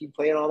and team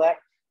play and all that.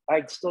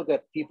 I still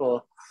got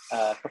people,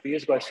 a couple of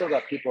years ago, I still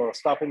got people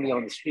stopping me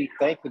on the street,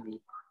 thanking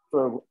me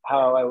for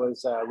how I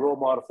was a role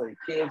model for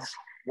the kids.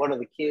 One of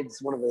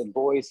the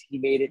boys, he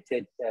made it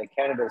to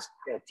Canada's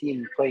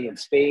team play in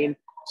Spain.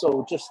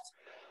 So just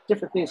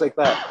different things like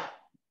that.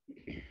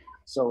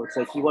 So it's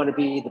like you want to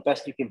be the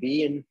best you can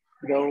be,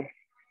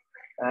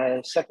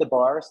 and set the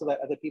bar so that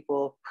other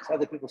people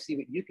see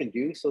what you can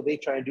do, so they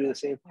try and do the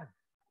same thing.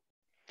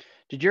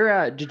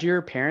 Did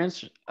your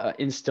parents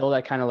instill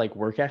that kind of like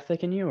work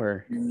ethic in you,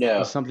 or no?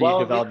 Was something you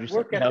developed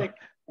yourself?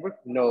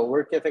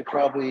 Work ethic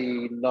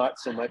probably not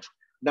so much.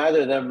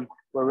 Neither of them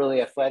were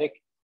really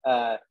athletic.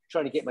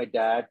 Trying to get my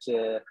dad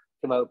to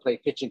come out and play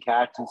pitch and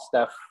catch and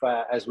stuff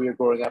as we were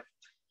growing up.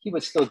 He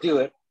would still do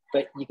it,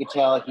 but you could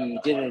tell he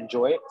didn't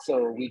enjoy it.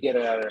 So we did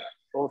our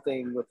whole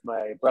thing with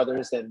my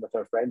brothers and with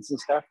our friends and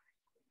stuff.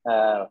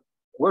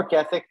 Work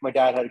ethic, my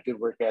dad had a good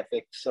work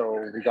ethic,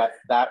 so we got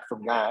that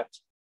from that.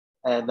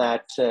 And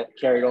that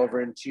carried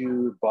over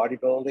into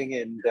bodybuilding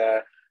and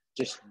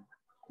just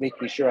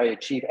making sure I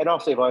achieve. And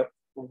also,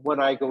 when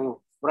I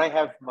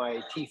have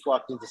my teeth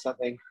locked into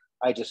something,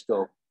 I just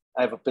go.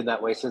 I've been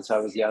that way since I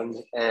was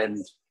young, and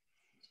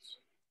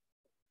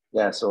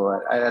yeah, so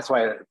that's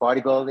why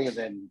bodybuilding and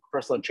then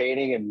personal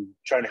training and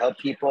trying to help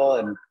people.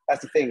 And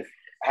that's the thing.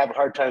 I have a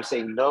hard time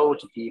saying no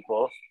to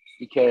people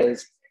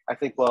because I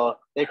think, well,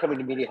 they're coming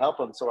to me to help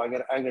them, so I'm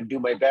gonna do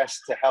my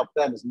best to help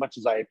them as much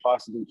as I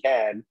possibly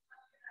can.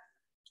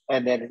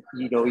 And then,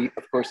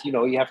 of course,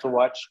 you have to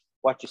watch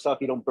yourself.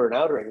 You don't burn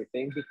out or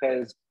anything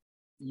because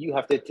you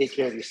have to take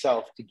care of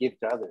yourself to give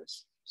to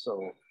others.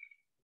 So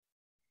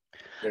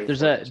Very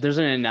There's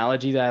an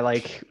analogy that I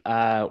like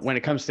when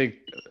it comes to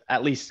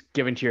at least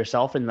giving to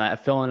yourself and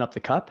that filling up the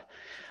cup.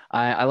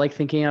 I like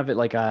thinking of it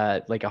like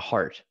a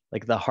heart.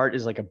 Like the heart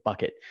is like a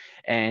bucket,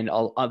 and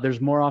there's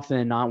more often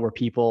than not where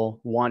people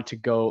want to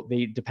go.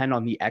 They depend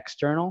on the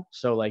external,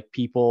 so like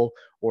people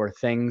or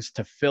things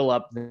to fill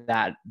up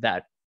that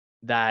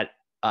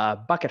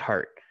bucket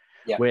heart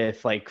Yeah.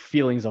 with like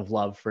feelings of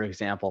love, for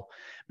example.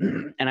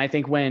 And I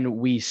think when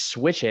we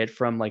switch it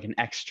from like an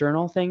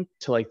external thing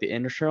to like the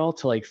internal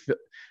to like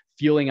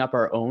fueling up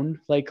our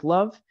own like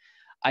love,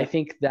 I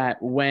think that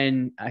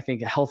I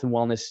think health and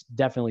wellness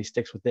definitely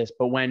sticks with this,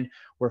 but when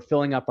we're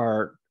filling up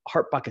our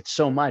heart bucket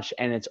so much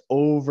and it's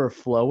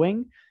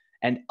overflowing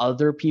and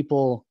other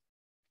people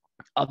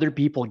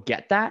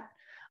get that,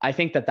 I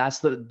think that that's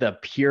the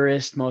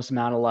purest, most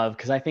amount of love.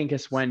 Cause I think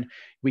it's when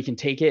we can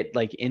take it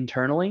like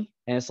internally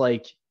and it's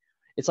like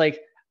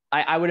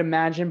I would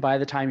imagine by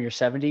the time you're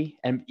 70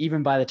 and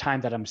even by the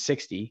time that I'm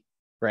 60,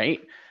 right?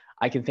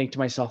 I can think to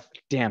myself,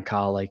 damn,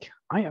 Kyle, like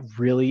I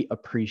really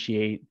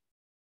appreciate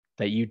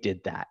that you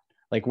did that,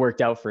 like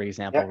worked out, for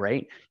example,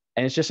 right?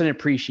 And it's just an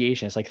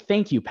appreciation. It's like,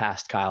 thank you,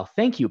 past Kyle.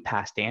 Thank you,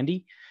 past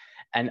Andy.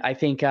 And I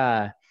think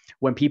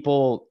when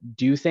people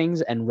do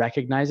things and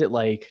recognize it,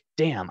 like,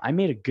 damn, I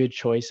made a good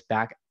choice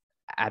back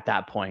at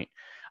that point.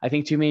 I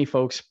think too many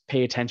folks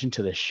pay attention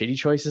to the shitty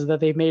choices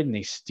that they've made and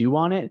they stew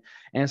on it.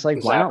 And it's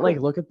like, why not like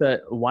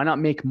why not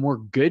make more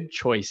good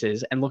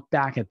choices and look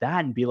back at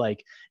that and be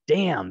like,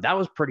 damn, that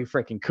was pretty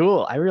freaking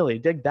cool. I really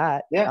dig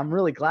that. Yeah. I'm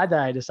really glad that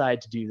I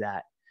decided to do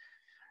that.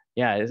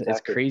 Yeah, it's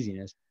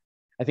craziness.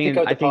 I think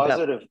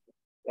positive.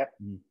 That,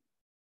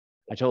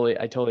 I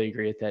totally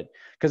agree with that,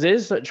 because it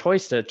is a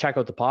choice to check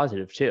out the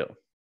positive too.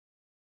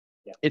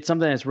 Yeah. It's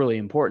something that's really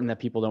important that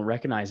people don't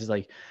recognize. Is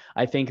like,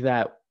 I think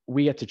that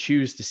we get to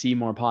choose to see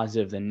more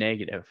positive than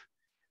negative.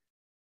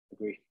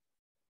 Agree.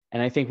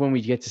 And I think when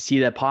we get to see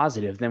that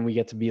positive, then we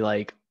get to be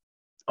like,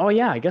 oh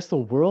yeah, I guess the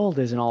world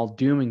isn't all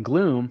doom and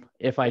gloom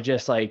if I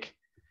just like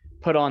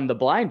put on the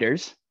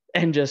blinders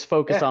and just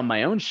focus on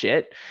my own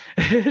shit.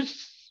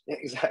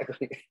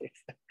 Exactly.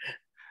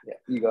 Yeah,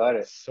 you got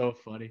it. So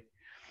funny.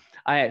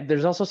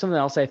 There's also something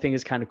else I think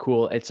is kind of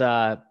cool. It's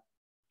and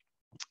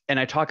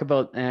I kind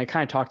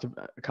of talked to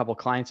a couple of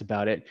clients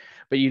about it,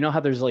 but you know how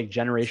there's like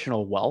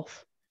generational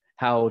wealth,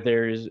 how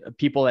there's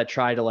people that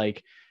try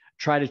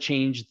to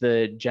change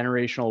the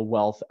generational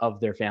wealth of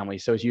their family.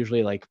 So it's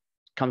usually like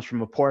comes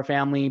from a poor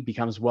family,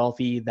 becomes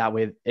wealthy. That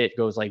way it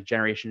goes like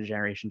generation to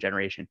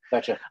generation.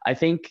 Gotcha. I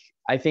think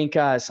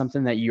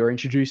something that you're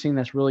introducing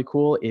that's really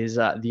cool is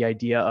the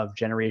idea of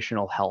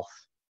generational health.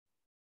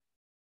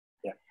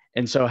 Yeah.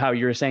 And so how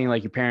you were saying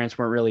like your parents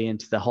weren't really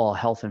into the whole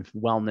health and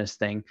wellness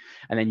thing,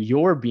 and then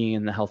you're being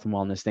in the health and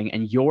wellness thing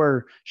and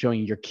you're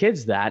showing your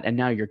kids that, and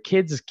now your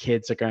kids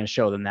are going to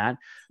show them that.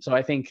 So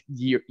I think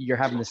you're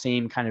having the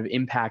same kind of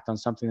impact on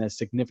something that's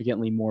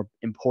significantly more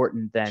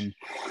important than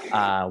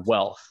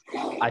wealth.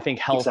 I think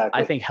health.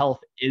 Exactly. I think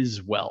health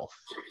is wealth,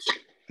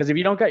 because if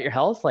you don't got your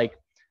health, like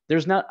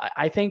there's not.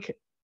 I think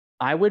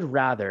I would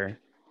rather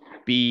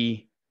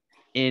be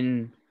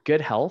in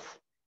good health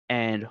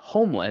and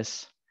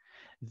homeless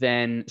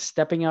than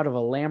stepping out of a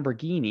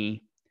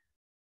Lamborghini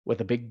with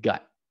a big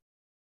gut.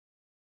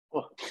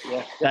 Well,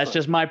 yeah, that's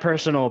just my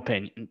personal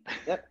opinion.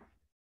 Yep.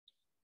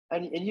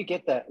 And you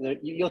get that.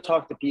 You'll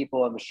talk to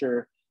people, I'm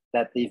sure,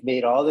 that they've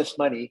made all this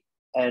money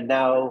and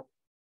now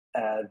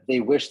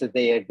they wish that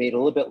they had made a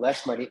little bit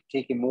less money,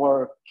 taking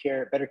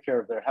better care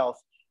of their health.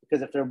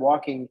 Because if they're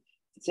walking,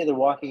 say they're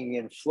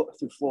walking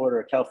through Florida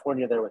or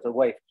California there with their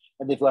wife,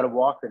 and they've got a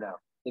walker now.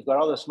 They've got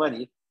all this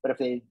money, but if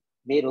they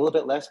made a little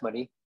bit less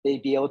money,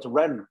 they'd be able to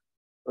run,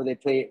 or they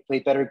play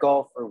better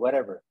golf or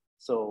whatever.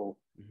 So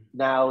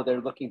now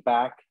they're looking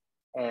back,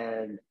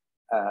 and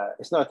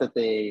it's not that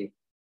they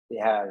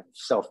have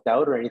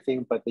self-doubt or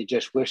anything, but they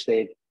just wish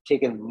they'd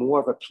taken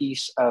more of a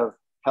piece of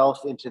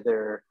health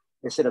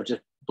instead of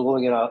just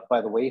blowing it out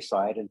by the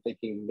wayside and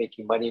thinking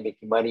making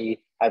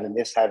money, having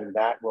this, having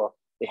that. Well,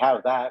 they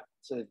have that,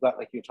 so they've got,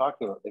 like you're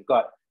talking about,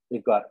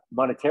 they've got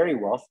monetary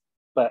wealth,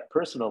 but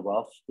personal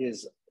wealth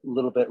is a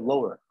little bit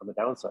lower on the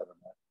downside on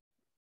that.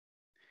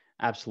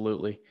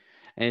 Absolutely.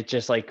 And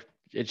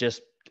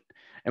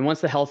and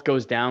once the health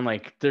goes down,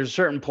 like there's a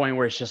certain point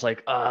where it's just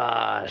like,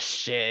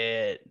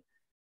 shit.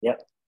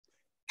 Yep.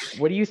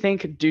 What do you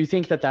think? Do you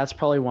think that that's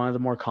probably one of the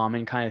more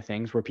common kind of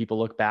things where people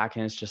look back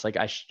and it's just like,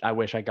 I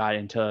wish I got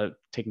into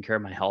taking care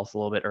of my health a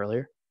little bit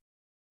earlier?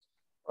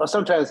 Well,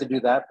 sometimes they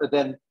do that, but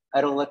then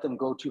I don't let them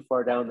go too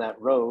far down that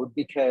road,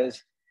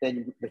 because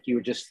then, like you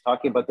were just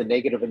talking about, the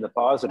negative and the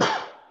positive.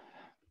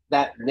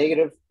 That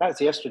negative,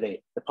 that's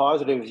yesterday. The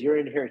positive is you're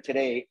in here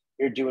today.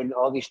 You're doing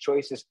all these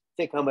choices.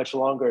 Think how much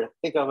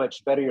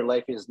better your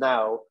life is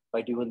now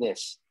by doing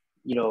this.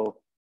 You know,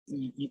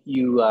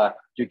 you're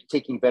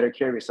taking better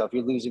care of yourself.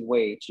 You're losing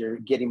weight. You're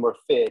getting more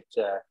fit.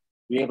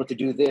 You're able to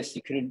do this.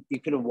 You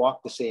couldn't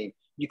walk the same.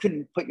 You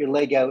couldn't put your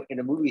leg out in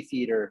a movie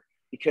theater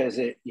because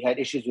you had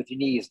issues with your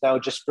knees. Now,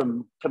 just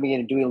from coming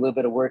in and doing a little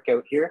bit of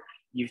workout here,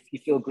 you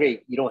feel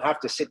great. You don't have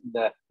to sit in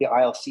the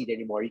aisle seat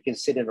anymore. You can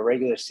sit in a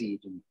regular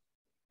seat, and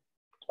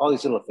all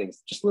these little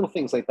things, just little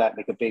things like that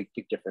make a big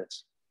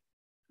difference.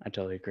 I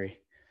totally agree.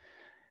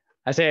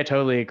 I say I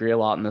totally agree a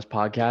lot in this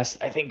podcast.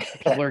 I think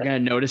people are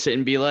going to notice it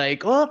and be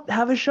like, "Oh,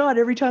 have a shot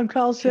every time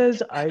Kyle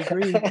says I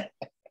agree."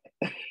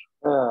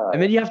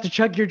 And then you have to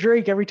chug your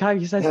drink every time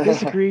he says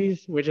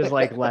disagrees, which is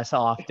like less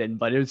often,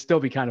 but it would still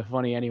be kind of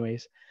funny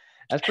anyways.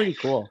 That's pretty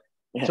cool.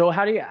 So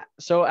how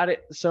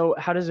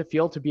does it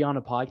feel to be on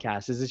a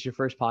podcast? Is this your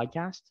first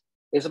podcast?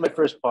 This is my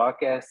first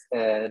podcast,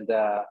 and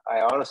I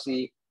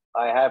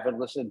haven't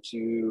listened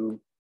to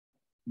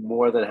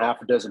more than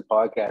half a dozen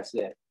podcasts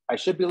yet. I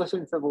should be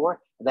listening to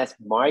more, and that's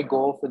my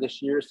goal for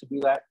this year, is to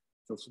do that,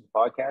 to listen to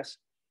podcasts.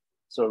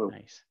 So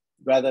Nice.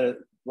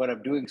 rather, when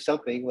I'm doing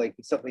something like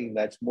something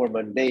that's more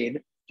mundane,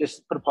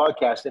 just put a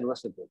podcast in and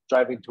listen to it.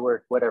 Driving to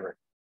work, whatever.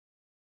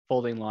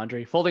 Folding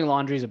laundry. Folding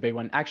laundry is a big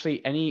one.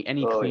 Actually, any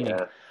cleaning.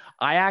 Yeah.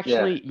 I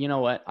actually, you know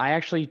what? I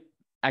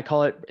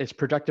call it's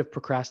productive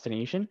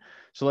procrastination.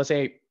 So let's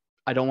say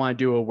I don't want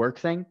to do a work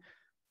thing.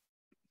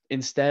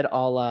 Instead,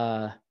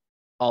 I'll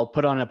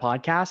put on a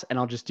podcast and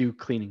I'll just do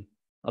cleaning.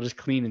 I'll just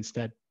clean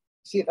instead.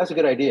 See, that's a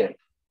good idea.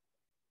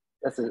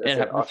 That's an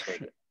awesome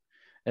idea.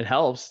 It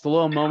helps. It's a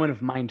little moment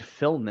of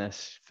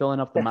mindfulness, filling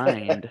up the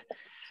mind.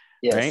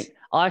 Yes. Right.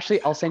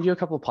 I'll send you a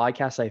couple of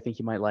podcasts I think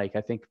you might like.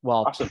 I think,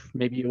 well, Awesome.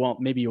 maybe you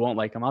won't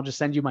like them. I'll just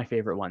send you my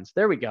favorite ones.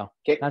 There we go.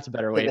 Okay. That's a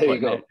better way of There you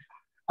putting go. it.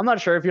 I'm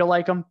not sure if you'll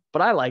like them,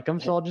 but I like them.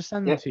 So I'll just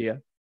send them to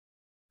you.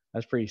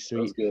 That's pretty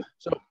sweet. That's good.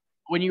 So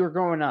when you were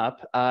growing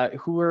up,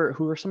 who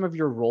were some of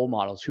your role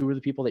models? Who were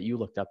the people that you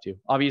looked up to?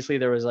 Obviously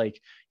there was like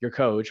your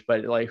coach,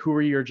 but like, who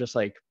were your just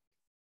like,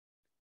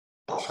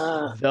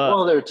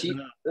 well, there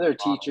are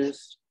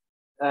teachers,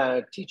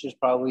 teachers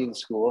probably in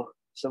school.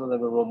 Some of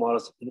them are role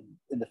models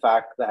in the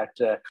fact that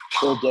they're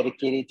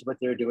dedicated to what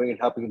they're doing and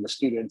helping the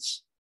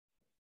students.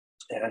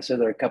 And so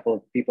there are a couple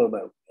of people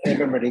I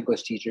remember an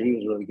English teacher. He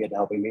was really good at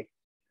helping me.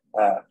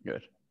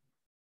 Good.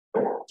 I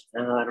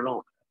don't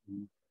know.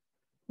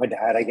 My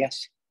dad, I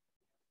guess.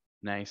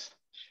 Nice.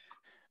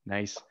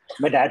 My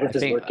dad with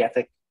his work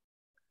ethic.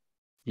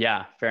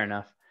 Yeah, fair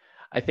enough.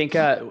 I think,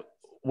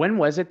 when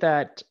was it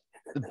that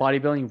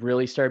bodybuilding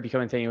really started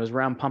becoming a thing? It was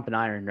around Pump and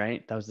Iron,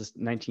 right? That was this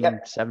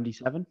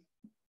 1977?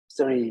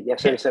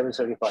 77,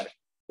 75.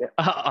 Yeah.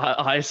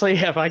 Honestly,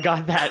 if I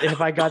got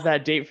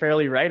that date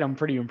fairly right, I'm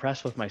pretty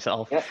impressed with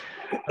myself. Yeah.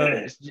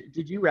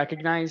 Did you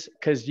recognize,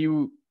 because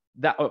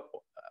that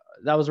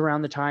was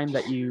around the time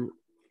that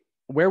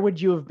where would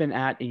you have been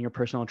at in your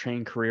personal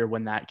training career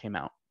when that came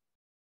out?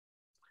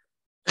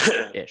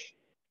 Ish.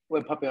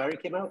 When Pump and Iron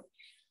came out,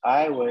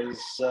 I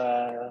was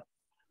I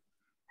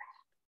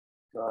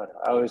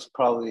was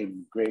probably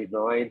in grade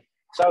 9.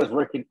 So I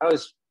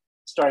was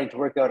starting to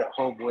work out at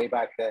home way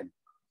back then.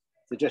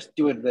 So just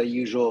doing the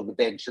usual, the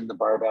bench and the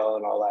barbell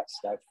and all that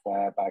stuff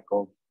back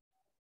home.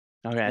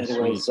 Okay, and sweet.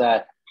 It was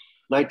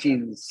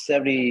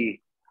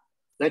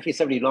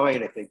 1979, I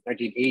think.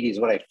 1980 is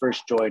when I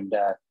first joined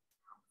a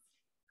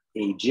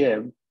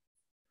gym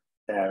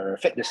or a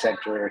fitness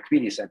center or a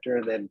community center.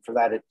 And then for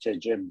that, it's a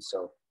gym.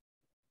 So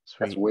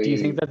sweet. Do you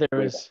think that there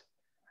was...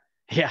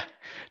 Yeah.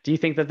 Do you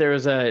think that there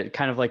was a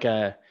kind of like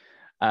an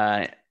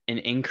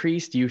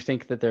increase? Do you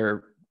think that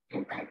do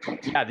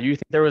you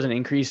think there was an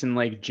increase in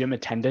like gym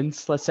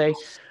attendance, let's say,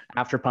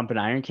 after Pump and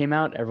Iron came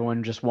out,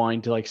 everyone just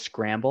wanting to like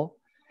scramble?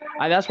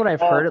 That's what I've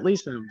heard, at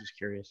least. And I'm just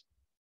curious.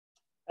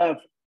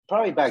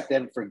 Probably back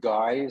then for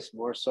guys,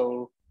 more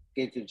so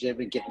getting to the gym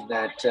and getting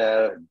that,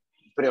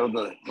 putting on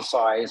the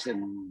size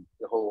and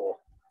the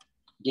whole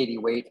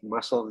gaining weight and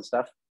muscle and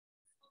stuff.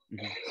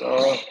 Mm-hmm.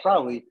 So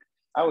probably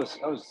I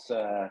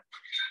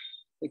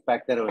think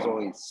back then I was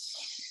only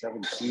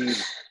 17,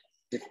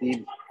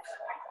 15.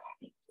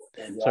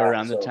 And, so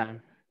around the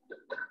time.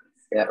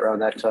 Yeah, around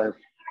that time.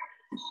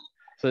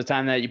 So the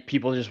time that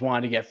people just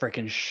wanted to get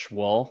freaking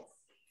swole.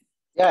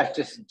 Yeah,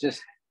 just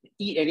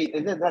eat anything.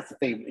 And then that's the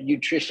thing,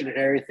 nutrition and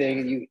everything.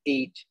 And you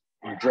ate,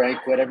 you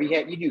drank, whatever.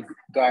 You knew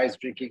guys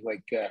drinking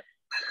like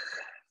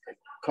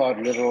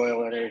cod liver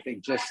oil and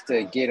everything just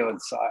to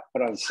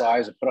put on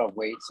size and put on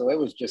weight. So it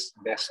was just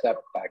messed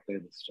up back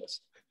then. It's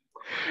just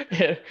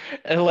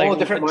and like, a whole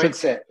different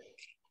mindset.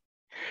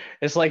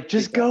 It's like,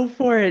 just go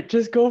for it.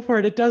 Just go for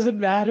it. It doesn't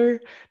matter.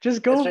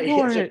 Just go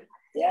for it.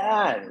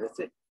 Yeah, that's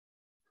it.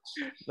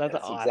 That's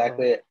awesome.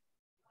 Exactly it.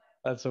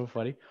 That's so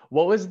funny.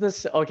 What was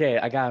this? Okay,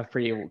 I got a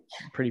pretty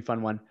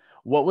fun one.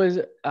 What was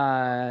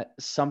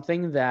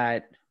something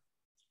that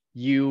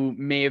you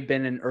may have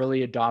been an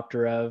early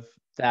adopter of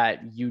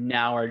that you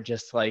now are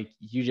just like,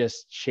 you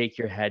just shake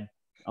your head?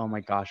 Oh my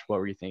gosh, what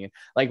were you thinking?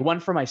 Like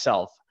one for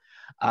myself,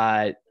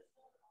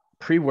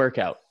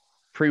 pre-workout.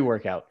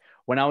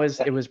 When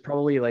it was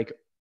probably like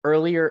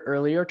earlier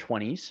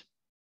 20s.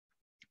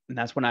 And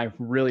that's when I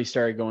really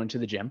started going to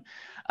the gym.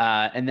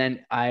 And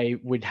then I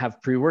would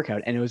have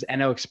pre-workout, and it was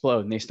NO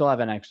Explode, and they still have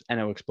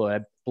NO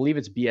Explode. I believe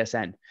it's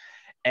BSN.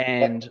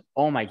 And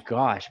oh my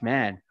gosh,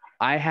 man,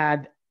 I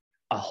had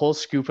a whole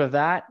scoop of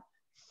that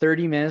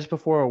 30 minutes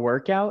before a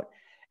workout.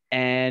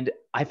 And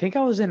I think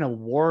I was in a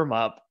warm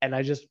up and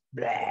I just,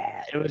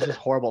 it was just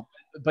horrible.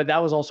 But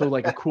that was also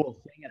like a cool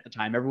thing at the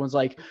time. Everyone's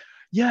like,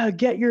 yeah,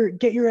 get your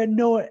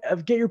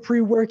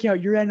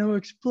pre-workout, your NO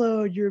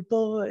explode, your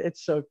blah, blah.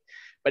 It's so,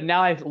 but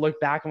now I look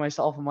back at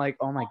myself, I'm like,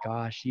 oh my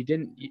gosh, you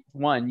didn't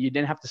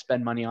have to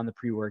spend money on the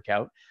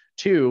pre-workout.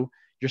 Two,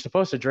 you're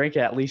supposed to drink it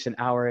at least an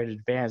hour in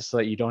advance so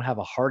that you don't have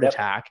a heart Yep.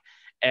 attack.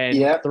 And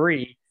Yep.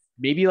 three,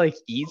 maybe like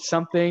eat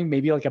something,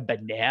 maybe like a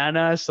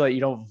banana so that you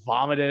don't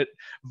vomit it.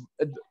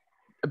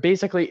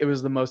 Basically, it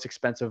was the most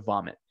expensive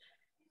vomit.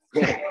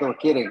 No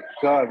kidding.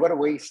 God, what a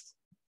waste.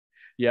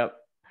 Yep.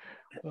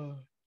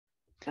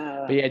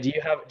 But yeah, do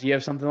you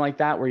have something like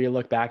that where you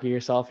look back at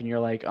yourself and you're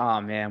like, oh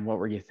man, what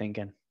were you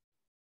thinking?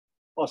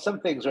 Well,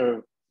 some things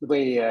are the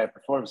way I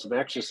perform some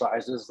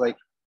exercises, like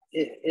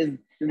in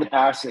the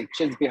past, like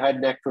chins behind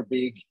neck for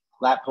big,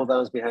 lat pull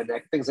downs behind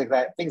neck, things like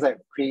that. Things that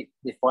create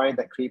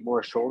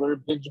more shoulder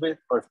impingement,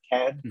 or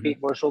can create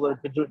more shoulder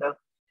impingement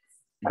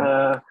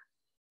now.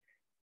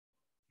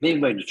 Being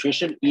my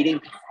nutrition,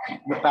 eating.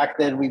 Back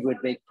then, we would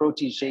make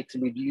protein shakes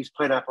and we'd use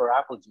pineapple or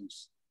apple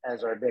juice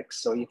as our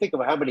mix. So you think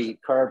of how many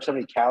carbs, how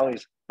many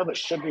calories, how much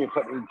sugar you're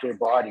putting into your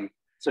body.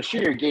 So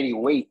sure, you're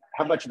gaining weight.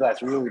 How much of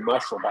that's really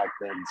muscle back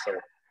then? So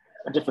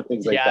different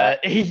things like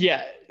that.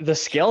 Yeah, the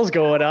scale's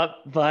going up,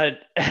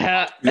 but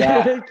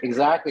yeah,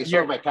 exactly.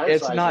 So my pant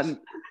it's sizes. not.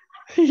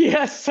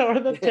 Yes, so are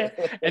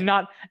the and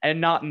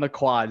not in the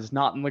quads,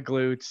 not in the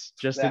glutes,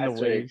 just in the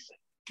waist.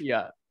 Right.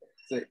 Yeah.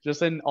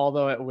 Just in all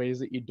the ways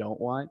that you don't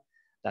want.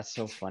 That's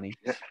so funny.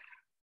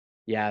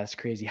 Yeah, it's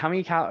crazy. How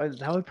many calories?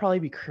 That would probably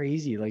be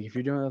crazy. Like if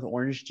you're doing it with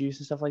orange juice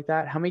and stuff like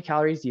that, how many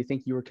calories do you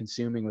think you were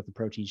consuming with a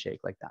protein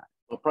shake like that?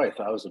 Well, probably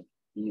 1,000,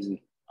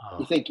 easy. Oh.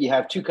 You think you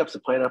have 2 cups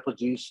of pineapple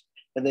juice,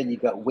 and then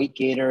you've got weight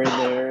gainer in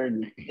there,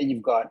 and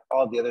you've got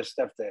all the other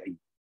stuff that,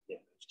 yeah,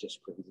 it's just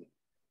crazy.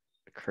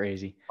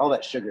 Crazy. All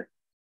that sugar.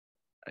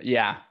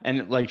 Yeah,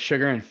 and like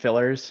sugar and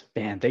fillers,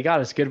 man, they got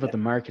us good with the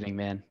marketing,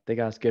 man. They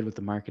got us good with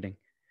the marketing.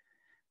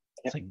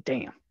 It's like,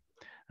 damn,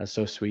 that's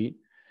so sweet.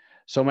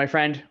 So my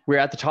friend, we're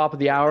at the top of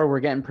the hour. We're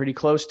getting pretty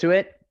close to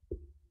it.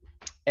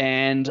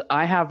 And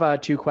I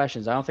have 2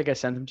 questions. I don't think I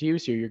sent them to you,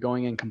 so you're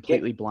going in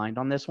completely blind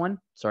on this one.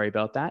 Sorry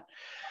about that.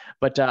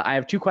 But I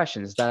have 2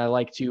 questions that I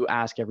like to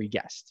ask every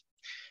guest.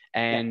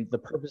 And the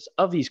purpose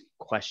of these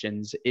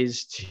questions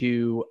is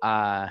to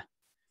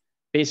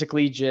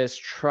basically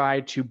just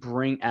try to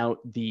bring out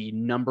the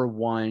number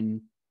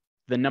one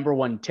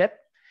tip,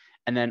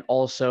 and then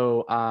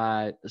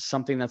also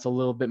something that's a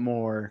little bit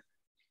more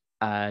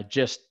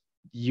just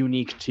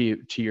unique to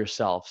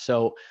yourself.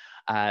 So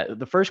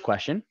the first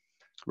question,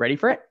 ready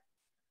for it?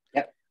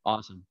 Yep.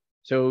 Awesome.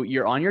 So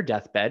you're on your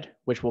deathbed,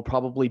 which will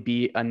probably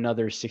be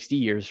another 60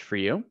 years for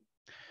you.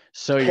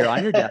 So you're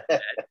on your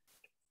deathbed.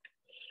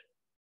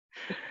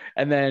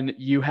 And then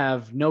you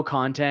have no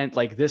content.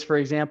 Like this, for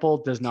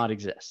example, does not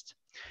exist.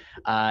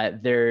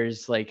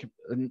 There's like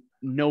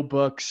no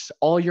books,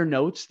 all your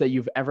notes that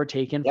you've ever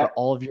taken for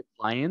all of your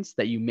clients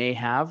that you may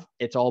have,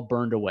 it's all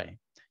burned away.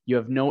 You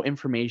have no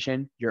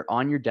information. You're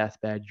on your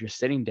deathbed. You're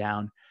sitting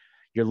down.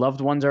 Your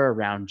loved ones are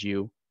around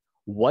you.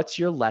 What's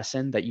your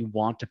lesson that you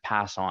want to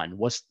pass on?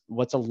 What's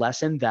a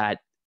lesson that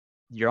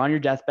you're on your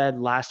deathbed,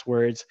 last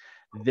words,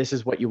 this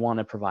is what you want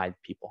to provide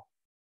people?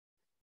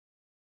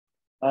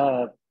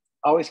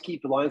 Always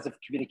keep the lines of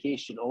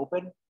communication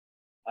open.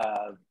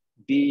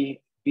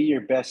 Be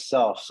your best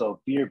self. So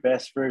be your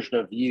best version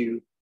of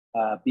you.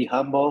 Be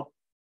humble.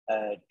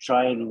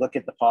 Try and look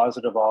at the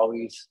positive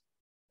always.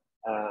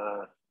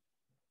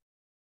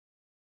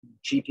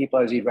 Treat people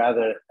as you'd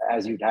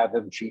have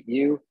them treat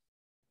you.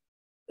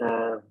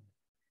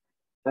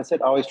 That's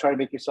it. Always try to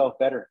make yourself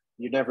better.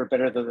 You're never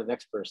better than the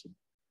next person.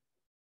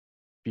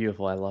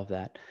 Beautiful. I love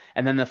that.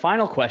 And then the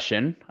final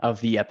question of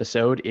the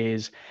episode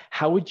is,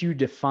 how would you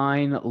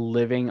define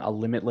living a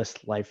limitless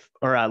life,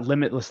 or a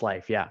limitless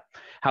life? Yeah.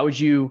 How would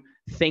you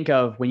think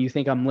of when you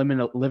think I'm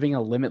living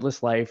a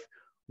limitless life?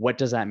 What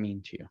does that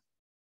mean to you?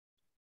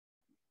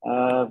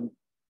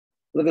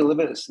 Living a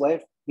limitless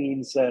life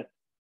means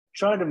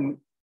trying to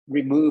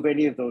remove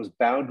any of those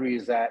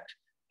boundaries that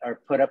are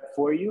put up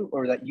for you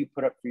or that you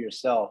put up for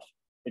yourself,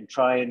 and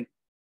try and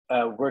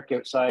work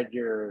outside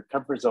your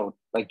comfort zone,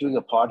 like doing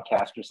a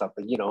podcast or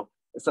something,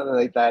 something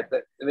like that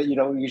you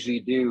don't usually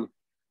do.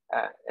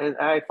 And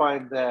I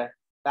find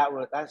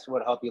that's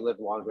what help you live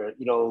longer.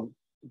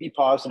 Be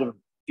positive,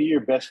 be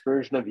your best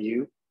version of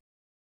you,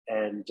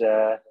 and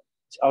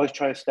always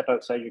try to step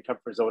outside your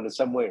comfort zone in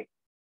some way. It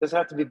doesn't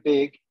have to be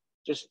big,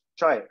 just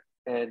try it.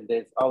 And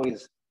you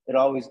always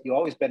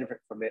benefit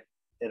from it,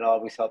 and it'll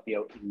always help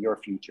you out in your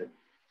future.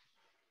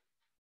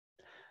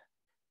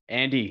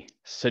 Andy,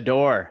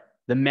 Sidor,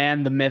 the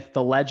man, the myth,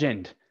 the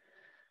legend.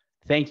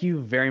 Thank you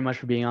very much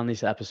for being on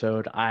this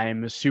episode.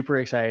 I'm super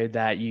excited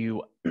that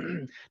you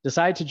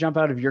decided to jump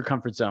out of your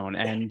comfort zone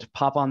and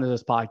pop onto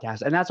this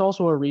podcast. And that's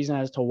also a reason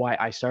as to why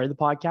I started the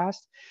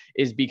podcast,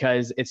 is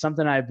because it's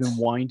something I've been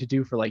wanting to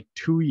do for like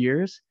 2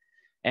 years.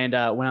 And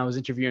when I was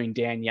interviewing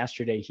Dan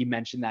yesterday, he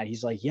mentioned that.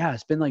 He's like, yeah,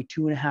 it's been like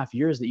 2.5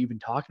 years that you've been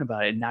talking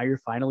about it, and now you're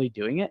finally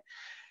doing it.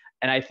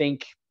 And I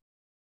think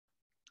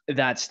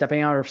that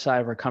stepping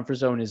outside of our comfort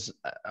zone is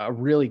a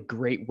really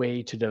great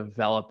way to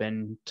develop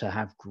and to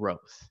have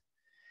growth.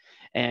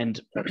 And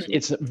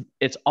Absolutely.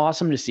 it's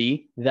awesome to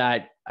see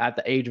that at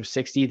the age of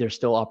 60, there's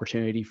still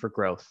opportunity for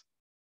growth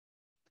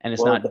and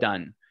it's Well, not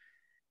done.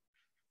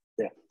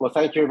 yeah. Well,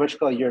 thank you very much,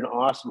 Clay. You're an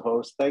awesome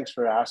host. Thanks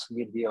for asking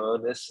me to be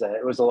on this.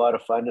 It was a lot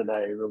of fun, and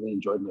I really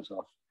enjoyed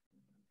myself.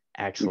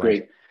 You're Excellent.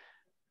 great.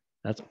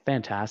 That's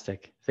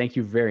fantastic. Thank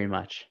you very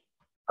much.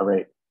 All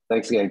right.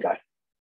 Thanks again, guy.